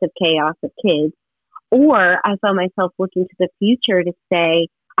craziness of chaos of kids, or I found myself looking to the future to say,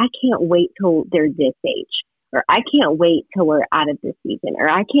 I can't wait till they're this age, or I can't wait till we're out of this season, or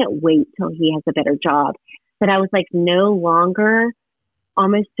I can't wait till he has a better job. But I was like no longer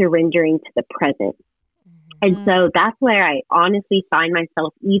almost surrendering to the present. And so that's where I honestly find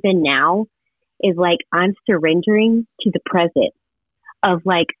myself even now, is like I'm surrendering to the present of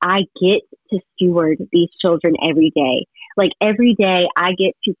like, I get to steward these children every day. Like every day I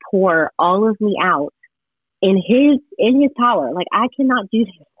get to pour all of me out in his power. Like I cannot do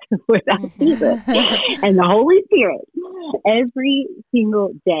this without Jesus and the Holy Spirit every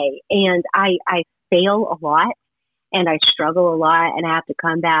single day. And I fail a lot, and I struggle a lot, and I have to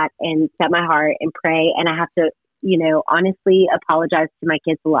come back and set my heart and pray. And I have to, honestly apologize to my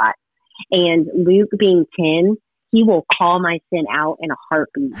kids a lot. And Luke being 10, he will call my sin out in a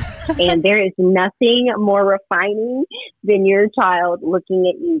heartbeat. And there is nothing more refining than your child looking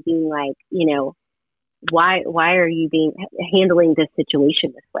at you being like, why are you handling this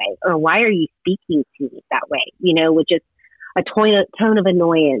situation this way? Or why are you speaking to me that way? With just a tone of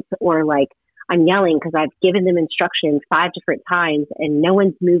annoyance, or like I'm yelling because I've given them instructions 5 different times and no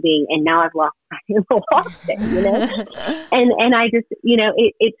one's moving, and now I've lost it, and I just,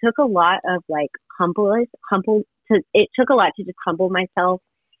 it took a lot of like it took a lot to just humble myself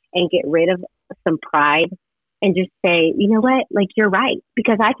and get rid of some pride and just say, you know what, like you're right.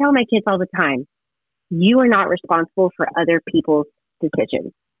 Because I tell my kids all the time, you are not responsible for other people's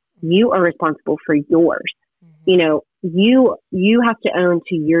decisions. You are responsible for yours. You have to own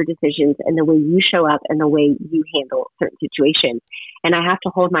to your decisions and the way you show up and the way you handle certain situations. and I have to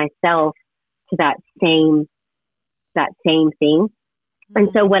hold myself to that same thing. And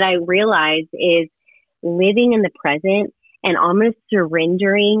so what I realized is living in the present and almost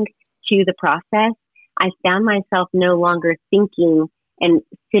surrendering to the process, I found myself no longer thinking and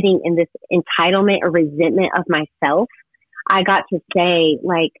sitting in this entitlement or resentment of myself. I got to say,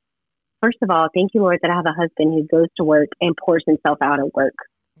 like, first of all, thank you, Lord, that I have a husband who goes to work and pours himself out at work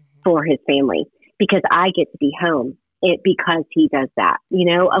for his family, because I get to be home because he does that,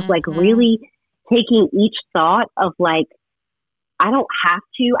 of like really taking each thought of like, I don't have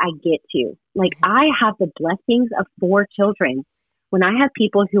to, I get to. Like, I have the blessings of 4 children when I have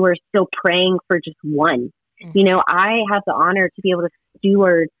people who are still praying for just one. I have the honor to be able to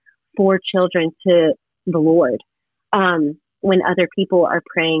steward 4 children to the Lord. When other people are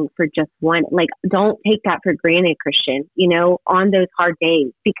praying for just one, like, don't take that for granted, Christian, on those hard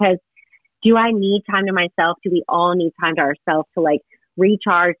days, because do I need time to myself? Do we all need time to ourselves to like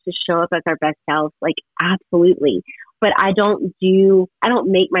recharge, to show up as our best selves? Like, absolutely. But I don't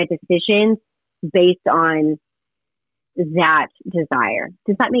make my decisions based on that desire.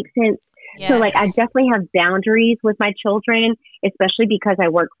 Does that make sense? Yes. So like, I definitely have boundaries with my children, especially because I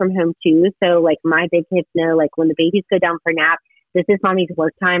work from home too. So like, my big kids know, like, when the babies go down for nap, this is mommy's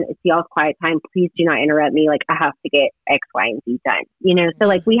work time. It's y'all's quiet time. Please do not interrupt me. Like, I have to get X, Y, and Z done, So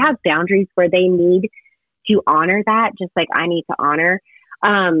like, we have boundaries where they need to honor that, just like I need to honor.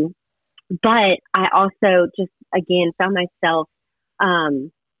 But I also just, again, found myself,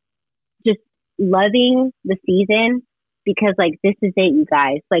 just loving the season, because like, this is it, you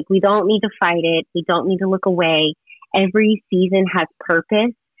guys. Like, we don't need to fight it. We don't need to look away. Every season has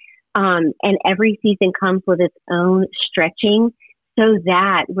purpose. And every season comes with its own stretching, so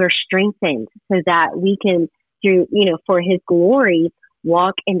that we're strengthened, so that we can, through, for his glory,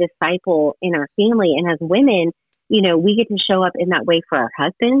 walk and disciple in our family. And as women, we get to show up in that way for our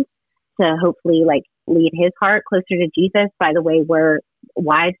husbands, to hopefully like lead his heart closer to Jesus by the way we're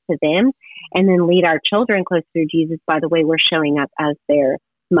wives to them, and then lead our children closer to Jesus by the way we're showing up as their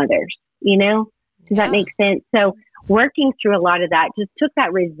mothers. Does that make sense? So working through a lot of that just took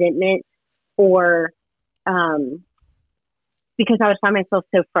that resentment, or because I would find myself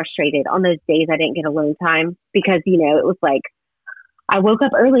so frustrated on those days I didn't get alone time, because it was like, I woke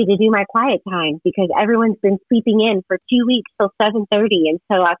up early to do my quiet time because everyone's been sleeping in for 2 weeks till 7:30. And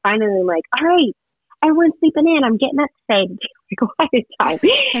so I finally am like, all right, everyone's sleeping in. I'm getting up today to do my quiet time.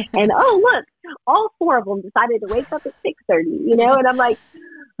 And look, all 4 of them decided to wake up at 6:30, and I'm like,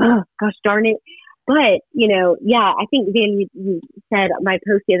 oh, gosh darn it. But, I think, Dan, you said my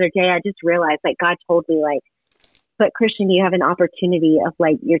post the other day, I just realized, like, God told me, like, but Christian, you have an opportunity of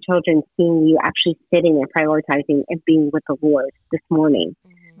like your children seeing you actually sitting and prioritizing and being with the Lord this morning.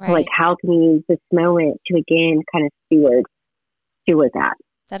 Right. So like, how can you use this moment to again kind of steward that?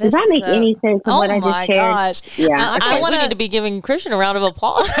 Does that make any sense of what I just shared? Oh my gosh. Yeah. We need to be giving Christian a round of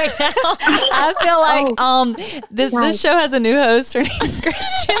applause right now. I feel like this show has a new host. Her name's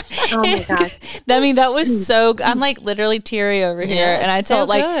Christian. Oh my gosh. I mean, that was so good. I'm like literally teary over here. And I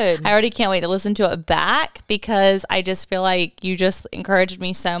told I already can't wait to listen to it back, because I just feel like you just encouraged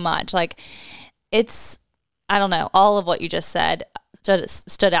me so much. Like, I don't know, all of what you just said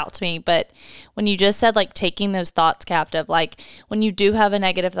stood out to me. But when you just said like taking those thoughts captive, like when you do have a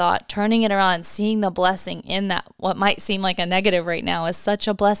negative thought, turning it around and seeing the blessing in that, what might seem like a negative right now is such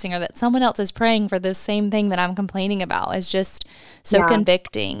a blessing, or that someone else is praying for this same thing that I'm complaining about, is just so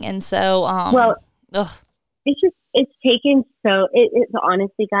convicting. And so, it's taken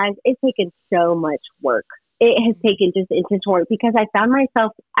honestly, guys, it's taken so much work. It has taken just intense work, because I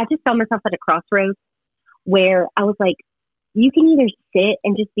just found myself at a crossroads where I was like, you can either sit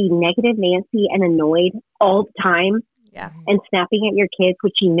and just be negative Nancy and annoyed all the time, and snapping at your kids,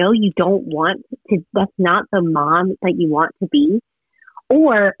 which you don't want to, that's not the mom that you want to be,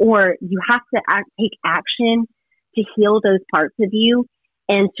 or you have to take action to heal those parts of you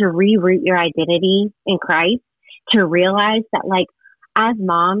and to reroot your identity in Christ, to realize that, like, as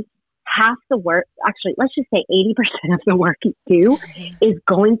moms, half the work, actually, let's just say 80% of the work you do is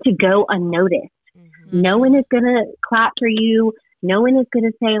going to go unnoticed. No one is going to clap for you. No one is going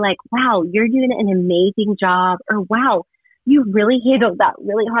to say like, wow, you're doing an amazing job, or wow, you really handled that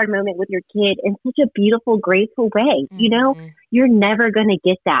really hard moment with your kid in such a beautiful, graceful way. You're never going to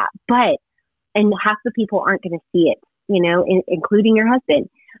get that. And half the people aren't going to see it, including your husband,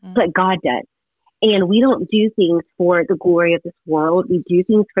 but God does. And we don't do things for the glory of this world. We do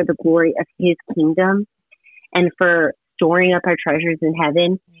things for the glory of his kingdom and for storing up our treasures in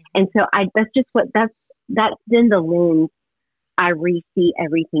heaven. And so that's been the lens I re-see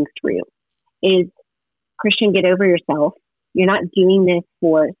everything through, is, Christian, get over yourself. You're not doing this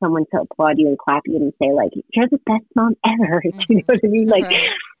for someone to applaud you and clap you and say, like, you're the best mom ever. Do you know what I mean? Like, Right.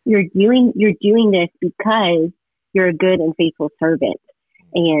 you're doing this because you're a good and faithful servant,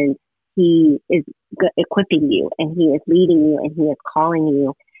 and he is equipping you, and he is leading you, and he is calling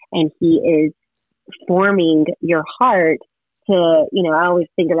you, and he is forming your heart to, I always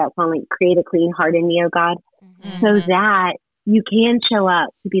think of that song, like, create a clean heart in me, oh God, so that you can show up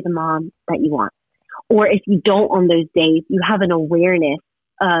to be the mom that you want. Or if you don't on those days, you have an awareness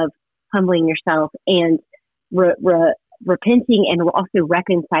of humbling yourself and repenting and also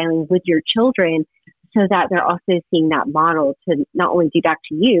reconciling with your children, so that they're also seeing that model to not only do back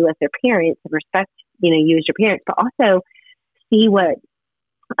to you as their parents and respect, you as your parents, but also see what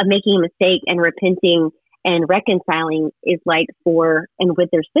making a mistake and repenting and reconciling is like for and with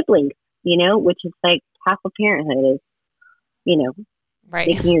their siblings, which is like half of parenthood is, Right.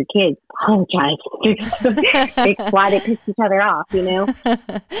 making your kids apologize. Why they piss each other off,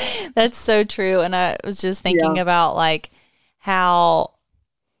 That's so true. And I was just thinking about like how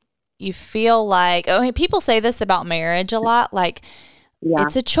you feel like, people say this about marriage a lot, like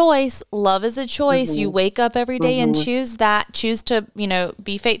it's a choice. Love is a choice. You wake up every day and choose to,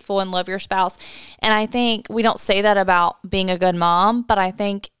 be faithful and love your spouse. And I think we don't say that about being a good mom, but I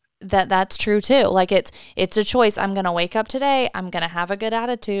think that that's true too. Like it's a choice. I'm going to wake up today. I'm going to have a good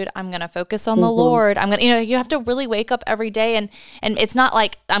attitude. I'm going to focus on the Lord. I'm going to, you have to really wake up every day. And it's not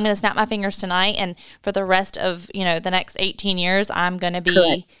like I'm going to snap my fingers tonight and for the rest of, the next 18 years, I'm going to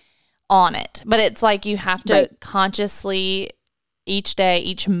be on it. But it's like, you have to consciously each day,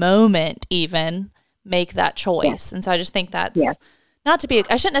 each moment, even make that choice. Yes. And so I just think that's not to be,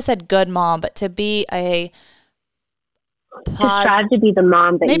 I shouldn't have said good mom, but to be to strive to be the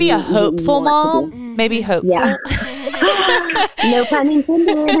mom that maybe a hopeful mom, maybe hopeful. Yeah. No pun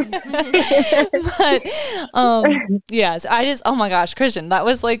intended. But yes, I just, oh my gosh, Christian, that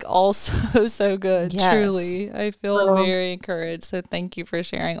was like all so good. Yes. Truly, I feel very encouraged. So thank you for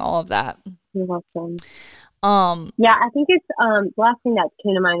sharing all of that. You're welcome. Yeah, I think it's the last thing that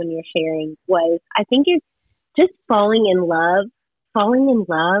came to mind when you were sharing was, I think it's just falling in love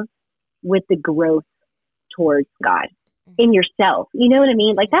with the growth towards God in yourself. You know what I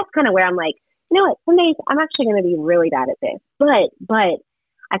mean? Like, that's kind of where I'm like, you know what, some days I'm actually going to be really bad at this, but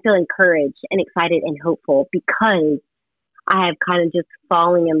I feel encouraged and excited and hopeful because I have kind of just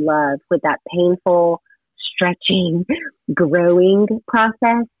falling in love with that painful, stretching, growing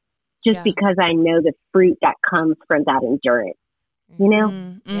process, just because I know the fruit that comes from that endurance,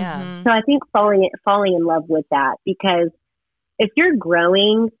 Yeah. So I think falling in love with that, because if you're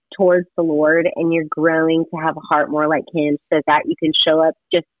growing towards the Lord and you're growing to have a heart more like him, so that you can show up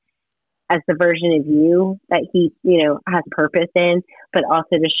just as the version of you that he, has purpose in, but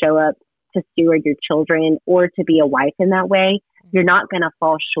also to show up to steward your children or to be a wife in that way, you're not going to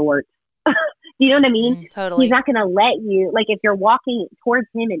fall short. You know what I mean? Totally. He's not going to let you, like, if you're walking towards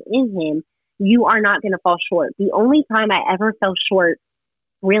him and in him, you are not going to fall short. The only time I ever fell short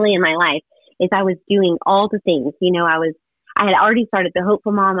really in my life is I was doing all the things, I had already started the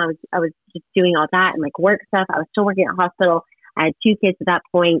Hopeful Mom. I was just doing all that and like work stuff. I was still working at a hospital. I had 2 kids at that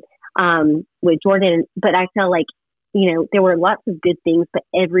point, with Jordan, but I felt like, there were lots of good things, but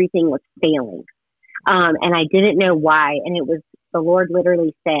everything was failing. And I didn't know why. And it was, the Lord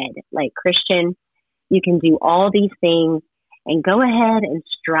literally said, like, Christian, you can do all these things and go ahead and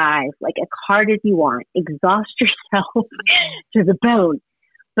strive like as hard as you want, exhaust yourself to the bone.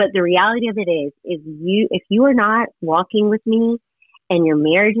 But the reality of it is if you are not walking with me and your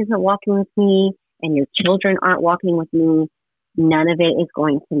marriage isn't walking with me and your children aren't walking with me, none of it is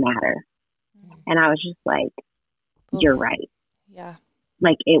going to matter. And I was just like, you're right. Yeah.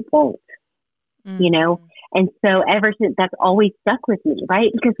 Like, it won't, And so ever since, that's always stuck with me, right?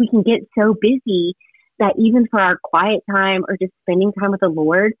 Because we can get so busy that even for our quiet time or just spending time with the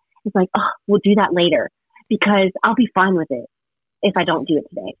Lord, it's like, oh, we'll do that later because I'll be fine with it. If I don't do it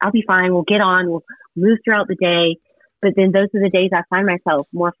today, I'll be fine. We'll get on, we'll move throughout the day. But then those are the days I find myself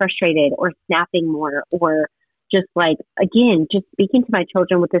more frustrated or snapping more, or just like, again, just speaking to my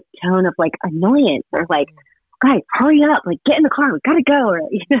children with this tone of like annoyance or like, guys, hurry up, like get in the car, we gotta go. Or,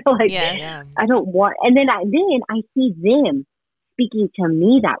 like, I don't want, and then I see them speaking to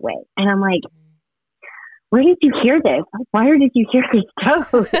me that way. And I'm like, where did you hear this? Where did you hear this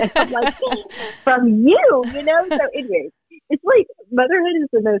tone? And I'm like, from you, So anyways, it's like motherhood is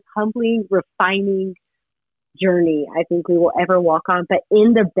the most humbling, refining journey I think we will ever walk on, but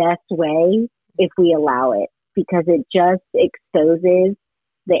in the best way if we allow it, because it just exposes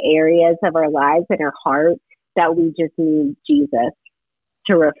the areas of our lives and our hearts that we just need Jesus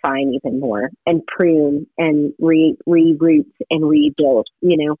to refine even more and prune and reroot and rebuild,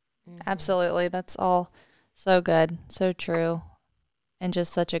 Absolutely. That's all so good, so true. And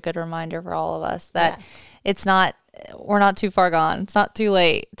just such a good reminder for all of us that we're not too far gone. It's not too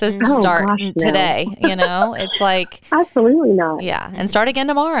late to start today. It's like, absolutely not. Yeah. And start again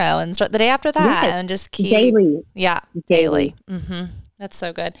tomorrow and start the day after that and just keep daily. Yeah. Daily. Mm-hmm. That's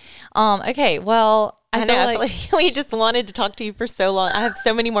so good. Okay. Well, I feel like we just wanted to talk to you for so long. I have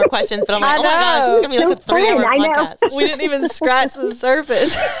so many more questions, but I'm like, oh my gosh, this is going to be like a 3-hour podcast. We didn't even scratch the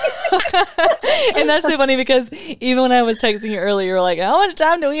surface. And that's so funny because even when I was texting you earlier, you were like, how much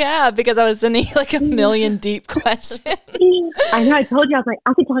time do we have? Because I was sending you like a million deep questions. I know. I told you, I was like,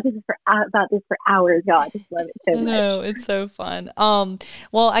 I could talk about this for hours. God, I just love it so much. No, it's so fun.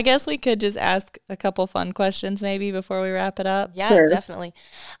 Well, I guess we could just ask a couple fun questions maybe before we wrap it up. Yeah, sure. Definitely.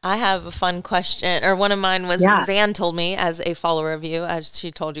 I have a fun question, or one of mine was Zan told me as a follower of you, as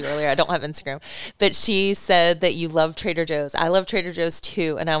she told you earlier, I don't have Instagram, but she said that you love Trader Joe's. I love Trader Joe's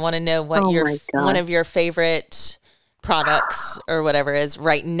too, and I want to know what one of your favorite products or whatever is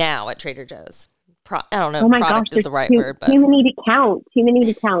right now at Trader Joe's. I don't know if product is the right word, but too many to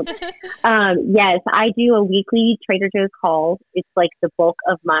count. Yes, I do a weekly Trader Joe's haul. It's like the bulk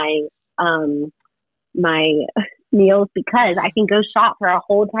of my my meals because I can go shop for our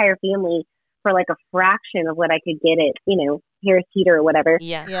whole entire family for like a fraction of what I could get at, Harris Teeter or whatever.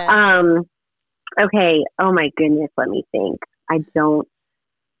 Yeah. Yes. Okay. Oh my goodness. Let me think. Okay.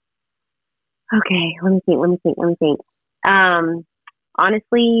 Let me think.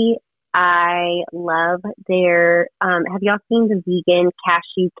 Honestly, I love their, have y'all seen the vegan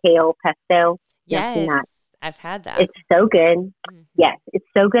cashew kale pesto? Yes. I've had that. It's so good. Mm-hmm. Yes. It's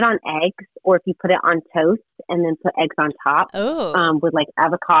so good on eggs, or if you put it on toast and then put eggs on top with like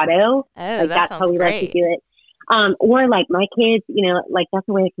avocado. That's how we great. like to do it. Or like my kids, that's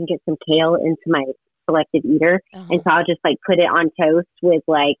the way I can get some kale into my selective eater. Uh-huh. And so I'll just like put it on toast with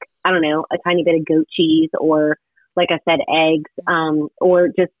like, I don't know, a tiny bit of goat cheese or like I said, eggs, or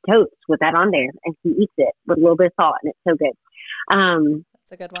just toast with that on there. And he eats it with a little bit of salt and it's so good.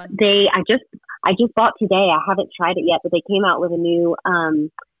 That's a good one. I just bought today. I haven't tried it yet, but they came out with a new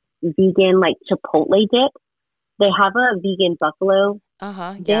vegan like Chipotle dip. They have a vegan buffalo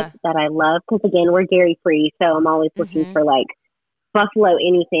dip that I love because again we're dairy free, so I'm always looking for like buffalo.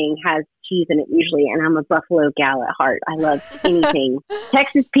 Anything has cheese in it usually, and I'm a buffalo gal at heart. I love anything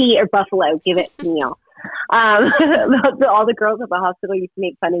Texas Pete or buffalo. Give it to me all. All the girls at the hospital used to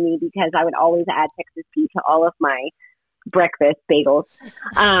make fun of me because I would always add Texas Pete to all of my breakfast bagels.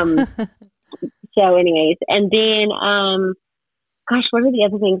 So anyways, and then, what are the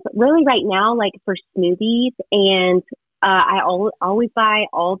other things? Really right now, like for smoothies and, I always buy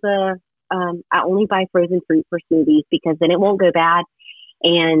I only buy frozen fruit for smoothies because then it won't go bad.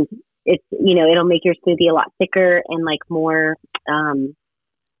 And it's, it'll make your smoothie a lot thicker and like more,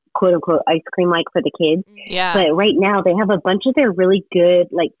 quote unquote ice cream like for the kids. Yeah. But right now they have a bunch of their really good,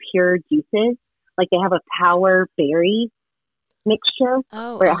 like pure juices. Like they have a power berry mixture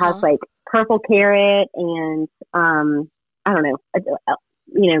where it has like purple carrot and I don't know,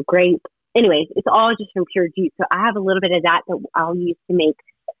 grape. Anyways, it's all just from pure juice. So I have a little bit of that I'll use to make,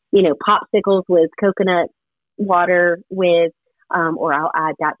 popsicles with coconut water with, or I'll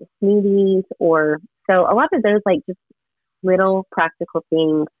add that to smoothies so a lot of those like just little practical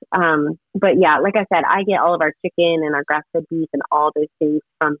things. But yeah, like I said, I get all of our chicken and our grass-fed beef and all those things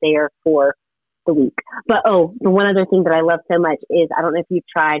from there for the week. But the one other thing that I love so much is I don't know if you've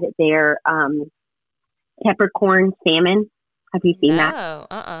tried their peppercorn salmon. Have you seen that?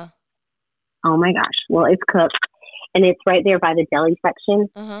 No. Oh my gosh. Well, it's cooked and it's right there by the deli section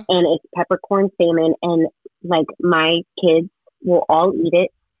and it's peppercorn salmon and like my kids will all eat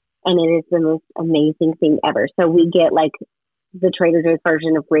it and it is the most amazing thing ever. So we get like the Trader Joe's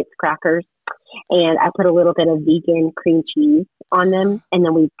version of Ritz crackers and I put a little bit of vegan cream cheese on them and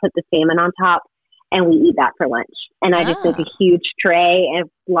then we put the salmon on top and we eat that for lunch. And I just make a huge tray and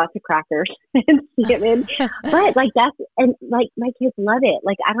lots of crackers and salmon. But like and like my kids love it.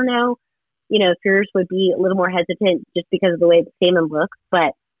 Like, I don't know, if yours would be a little more hesitant just because of the way the salmon looks,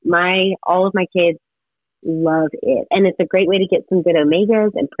 but all of my kids love it. And it's a great way to get some good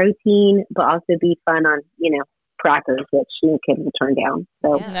omegas and protein, but also be fun on, crackers, which no kid will turn down.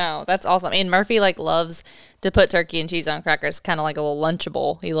 So no, that's awesome. And Murphy loves to put turkey and cheese on crackers, kind of like a little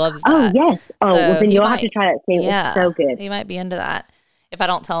Lunchable. He loves that. Oh yes. Oh, so well, then you'll have to try that too. Yeah, it's so good. He might be into that if I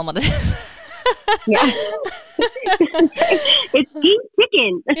don't tell him what it is. Yeah. It's King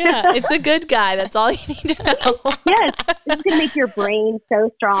Chicken. Yeah, it's a good guy. That's all you need to know. Yes, it's going to make your brain so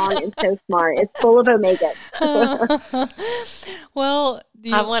strong and so smart. It's full of omega. Well,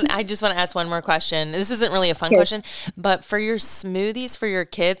 I just want to ask one more question. This isn't really a fun question, but for your smoothies for your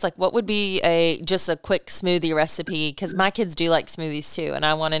kids, like what would be just a quick smoothie recipe? Because my kids do like smoothies too, and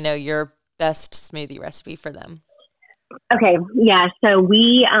I want to know your best smoothie recipe for them. Okay, yeah. So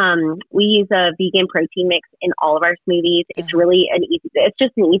we use a vegan protein mix in all of our smoothies. It's really it's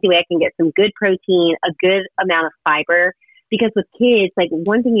just an easy way I can get some good protein, a good amount of fiber. Because with kids, like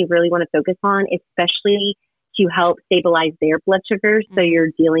one thing you really want to focus on, especially to help stabilize their blood sugars, so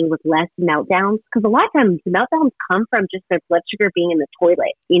you're dealing with less meltdowns. Because a lot of times meltdowns come from just their blood sugar being in the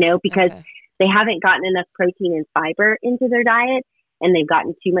toilet, because they haven't gotten enough protein and fiber into their diet. And they've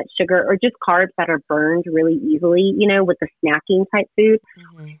gotten too much sugar or just carbs that are burned really easily, with the snacking type food.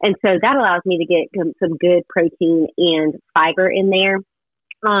 And so that allows me to get some good protein and fiber in there.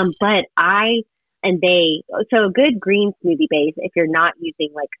 But so a good green smoothie base, if you're not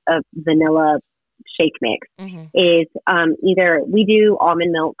using like a vanilla shake mix, is either we do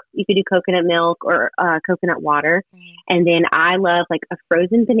almond milk, you could do coconut milk or coconut water. And then I love like a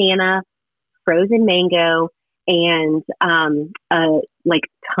frozen banana, frozen mango, and like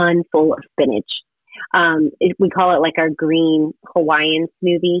ton full of spinach. We call it like our green Hawaiian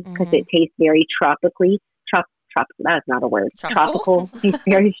smoothie because it tastes very tropically. That's not a word. Tropical. Tastes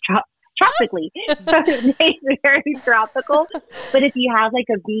very tropically. It tastes very tropical. But if you have like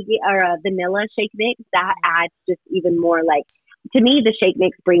a vegan or a vanilla shake mix, that adds just even more. Like to me, the shake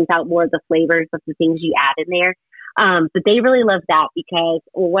mix brings out more of the flavors of the things you add in there. But they really love that because,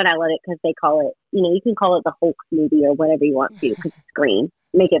 I love it because they call it, you can call it the Hulk smoothie or whatever you want to because it's green.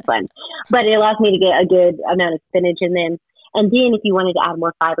 Make it fun. But it allows me to get a good amount of spinach in them. And then if you wanted to add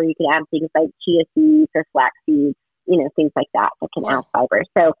more fiber, you could add things like chia seeds or flax seeds, things like that can add fiber.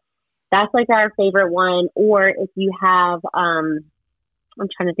 So that's like our favorite one. Or if you have, I'm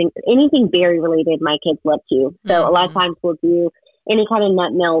trying to think, anything berry related, my kids love too. So a lot of times we'll do any kind of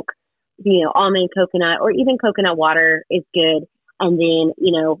nut milk, almond, coconut, or even coconut water is good. And then,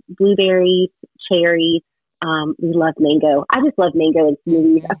 blueberries, cherries. We love mango. I just love mango in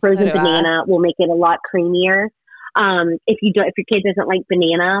smoothies. A frozen banana will make it a lot creamier. If your kid doesn't like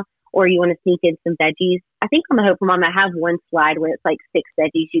banana or you want to sneak in some veggies, I think on the Hope Mom, I have one slide where it's like 6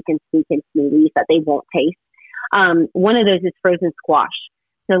 veggies you can sneak in smoothies that they won't taste. One of those is frozen squash.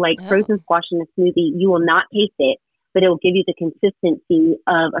 So frozen squash in a smoothie, you will not taste it, but it will give you the consistency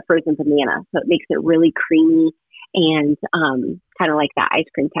of a frozen banana. So it makes it really creamy and kind of like that ice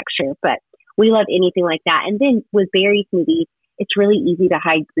cream texture. But we love anything like that. And then with berry smoothies, it's really easy to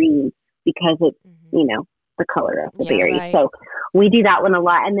hide greens because it's, the color of the berries. Right. So we do that one a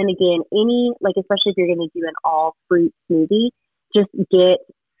lot. And then again, especially if you're going to do an all fruit smoothie, just get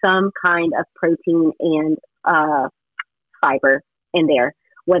some kind of protein and fiber in there,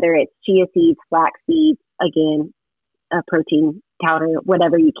 whether it's chia seeds, flax seeds, again, a protein powder,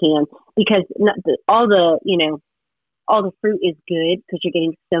 whatever you can, because all the fruit is good because you're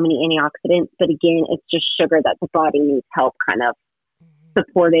getting so many antioxidants. But again, it's just sugar that the body needs help kind of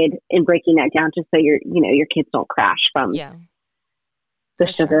supported in breaking that down, just so your kids don't crash from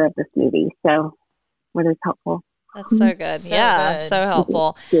the sugar of the smoothie. So, were those helpful? That's so good. So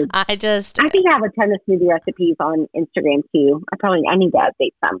helpful. I think I have a ton of smoothie recipes on Instagram too. I need to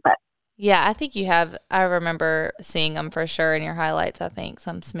update some, but. Yeah, I think you have. I remember seeing them for sure in your highlights. I think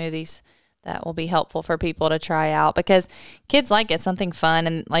some smoothies that will be helpful for people to try out because kids like it, something fun,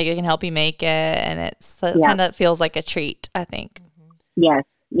 and like it can help you make it, and it kind of feels like a treat, I think. Yes.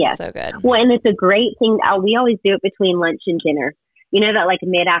 So good. Well, and it's a great thing. We always do it between lunch and dinner. That like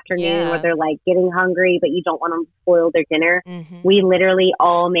mid-afternoon where they're like getting hungry, but you don't want them to spoil their dinner. We literally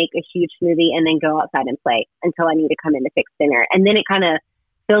all make a huge smoothie and then go outside and play until I need to come in to fix dinner. And then it kind of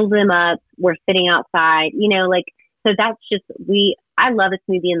fills them up. We're sitting outside, so that's just, I love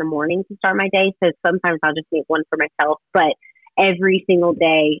a smoothie in the morning to start my day. So sometimes I'll just make one for myself, but every single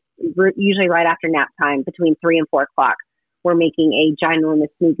day, usually right after nap time, between 3 and 4 o'clock, we're making a ginormous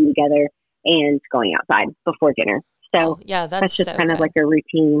smoothie together and going outside before dinner. So that's just so kind of like a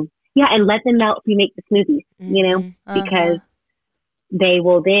routine. Yeah. And let them know if you make the smoothies, because they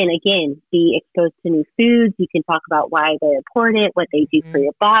will then again be exposed to new foods. You can talk about why they're important, what they do for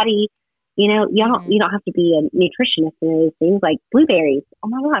your body. You don't have to be a nutritionist in those things like blueberries. Oh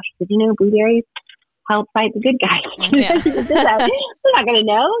my gosh, did you know blueberries help fight the good guys? They're not going to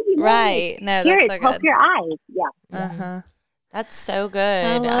know. Right. No, that's so good. Help your eyes. Yeah. That's so good.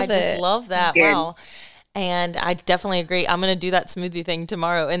 I just love that. Wow. And I definitely agree. I'm going to do that smoothie thing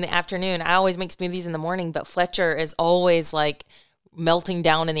tomorrow in the afternoon. I always make smoothies in the morning, but Fletcher is always like melting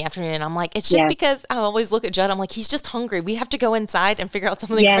down in the afternoon. And I'm like, it's just because I always look at Judd. I'm like, he's just hungry. We have to go inside and figure out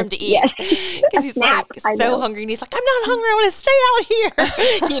something for him to eat. Because he's like so hungry. And he's like, I'm not hungry. I want to stay out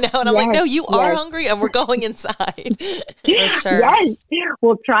here. And I'm like, no, you are hungry and we're going inside. For sure. Yes.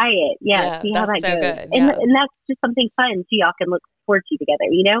 We'll try it. Yeah. See how that goes. Good. And that's just something fun so y'all can look forward to together,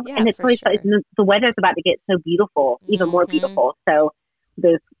 Yeah, and it's always fun. The weather's about to get so beautiful, even more beautiful. So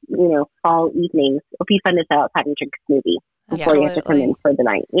those, fall evenings, it'll be fun to sit outside and drink a smoothie before you have to come in for the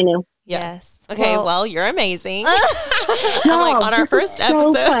night, Yes. Okay. Well, you're amazing. I'm like, on our first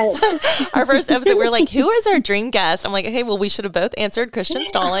episode, we're like, who is our dream guest? I'm like, okay, well, we should have both answered Christian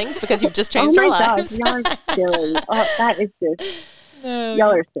Stallings because you've just changed our lives. Y'all are silly. That is just,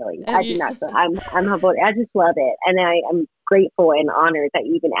 y'all are silly. I do not. I'm humbled. I just love it. And I'm grateful and honored that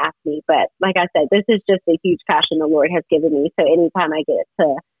you even asked me. But like I said, this is just a huge passion the Lord has given me. So anytime I get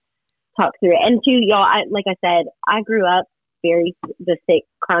to talk through it. And to y'all, like I said, I grew up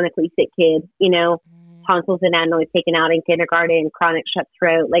chronically sick kid, tonsils and adenoids taken out in kindergarten, chronic strep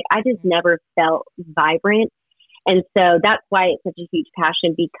throat. Like I just never felt vibrant. And so that's why it's such a huge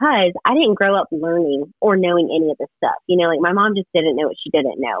passion, because I didn't grow up learning or knowing any of this stuff. Like my mom just didn't know what she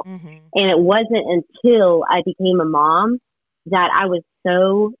didn't know. And it wasn't until I became a mom that I was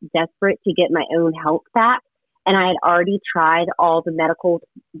so desperate to get my own health back. And I had already tried all the medical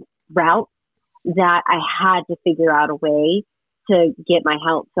routes that I had to figure out a way to get my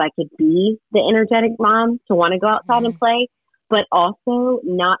health so I could be the energetic mom to want to go outside and play. But also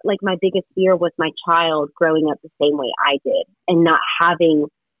not, like, my biggest fear was my child growing up the same way I did and not having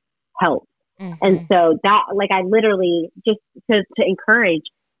help. And so that, like, I literally just to encourage,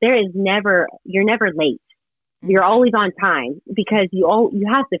 you're never late. You're always on time because you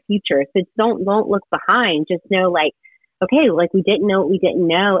have the future. So don't look behind. Just know, like, okay, like we didn't know what we didn't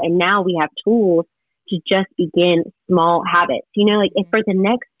know. And now we have tools to just begin small habits. Like if for the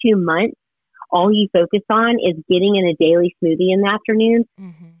next 2 months, all you focus on is getting in a daily smoothie in the afternoon,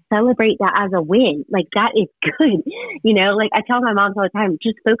 celebrate that as a win. Like that is good. Like I tell my moms all the time,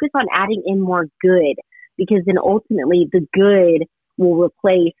 just focus on adding in more good, because then ultimately the good will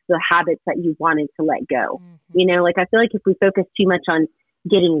replace the habits that you wanted to let go. Like I feel like if we focus too much on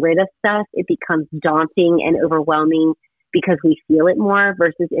getting rid of stuff, it becomes daunting and overwhelming because we feel it more,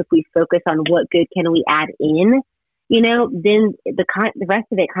 versus if we focus on what good can we add in, then the rest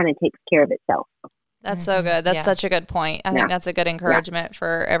of it kind of takes care of itself. That's so good. That's such a good point. I think that's a good encouragement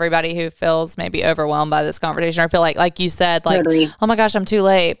for everybody who feels maybe overwhelmed by this conversation, or feel like you said, like, oh my gosh, I'm too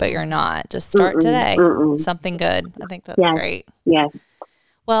late, but you're not. Just start today. Something good. I think that's great. Yes.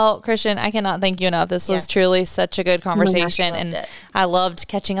 Well, Christian, I cannot thank you enough. This was truly such a good conversation, and I loved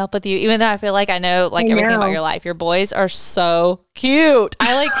catching up with you, even though I feel like I know everything about your life. Your boys are so cute.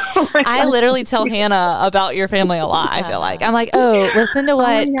 I literally tell Hannah about your family a lot. I feel like I'm like, oh, listen to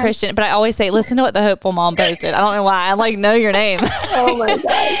what Christian, but I always say, listen to what the Hopeful Mom posted. I don't know why. I know your name. Oh my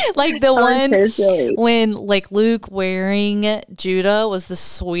God. Like the one so when Luke wearing Judah was the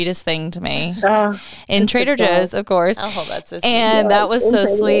sweetest thing to me. In Trader Joe's, of course. Oh, that's so sweet. And that was so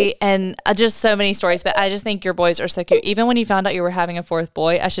sweet, and just so many stories. But I just think your boys are so cute. Even when you found out you were having a fourth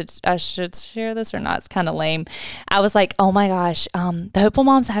boy, I should share this or not? It's kind of lame. I was like, oh my gosh, the Hopeful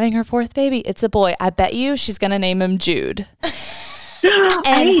Mom's having her fourth baby. It's a boy. I bet you she's gonna name him Jude.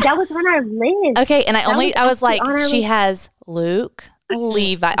 Hey, that was on our list. Okay, and I was like, she has Luke,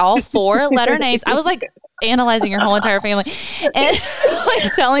 Levi, all 4 letter names. I was like analyzing your whole entire family, and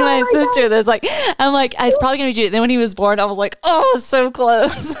telling my sister this, I'm like, it's probably gonna be Jude. Then when he was born, I was like, oh, so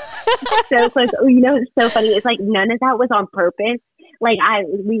close. So close. Oh, it's so funny. It's like none of that was on purpose.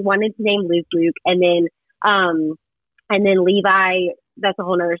 We wanted to name Luke, and then Levi, that's a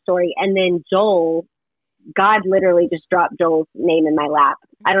whole nother story. And then Joel, God literally just dropped Joel's name in my lap.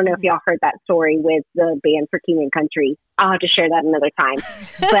 I don't know if y'all heard that story with the band for King and Country. I'll have to share that another time.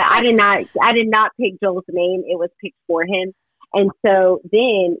 But I did not pick Joel's name. It was picked for him. And so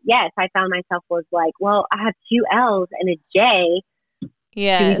then, yes, I found myself was like, well, I have 2 L's and a J.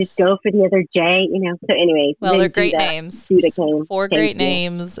 Yeah. Can we just go for the other J? So anyways. Well, they're great names. 4 great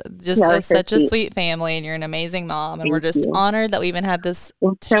names. Just such a sweet family, and you're an amazing mom. And we're just honored that we even had this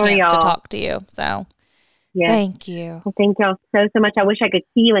chance to talk to you. So thank you. Well, thank y'all so much. I wish I could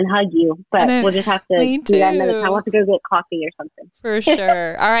see you and hug you, but we'll just have to do that another time. We'll have to go get coffee or something. For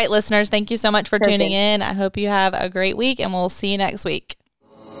sure. All right, listeners, thank you so much for tuning in. I hope you have a great week, and we'll see you next week.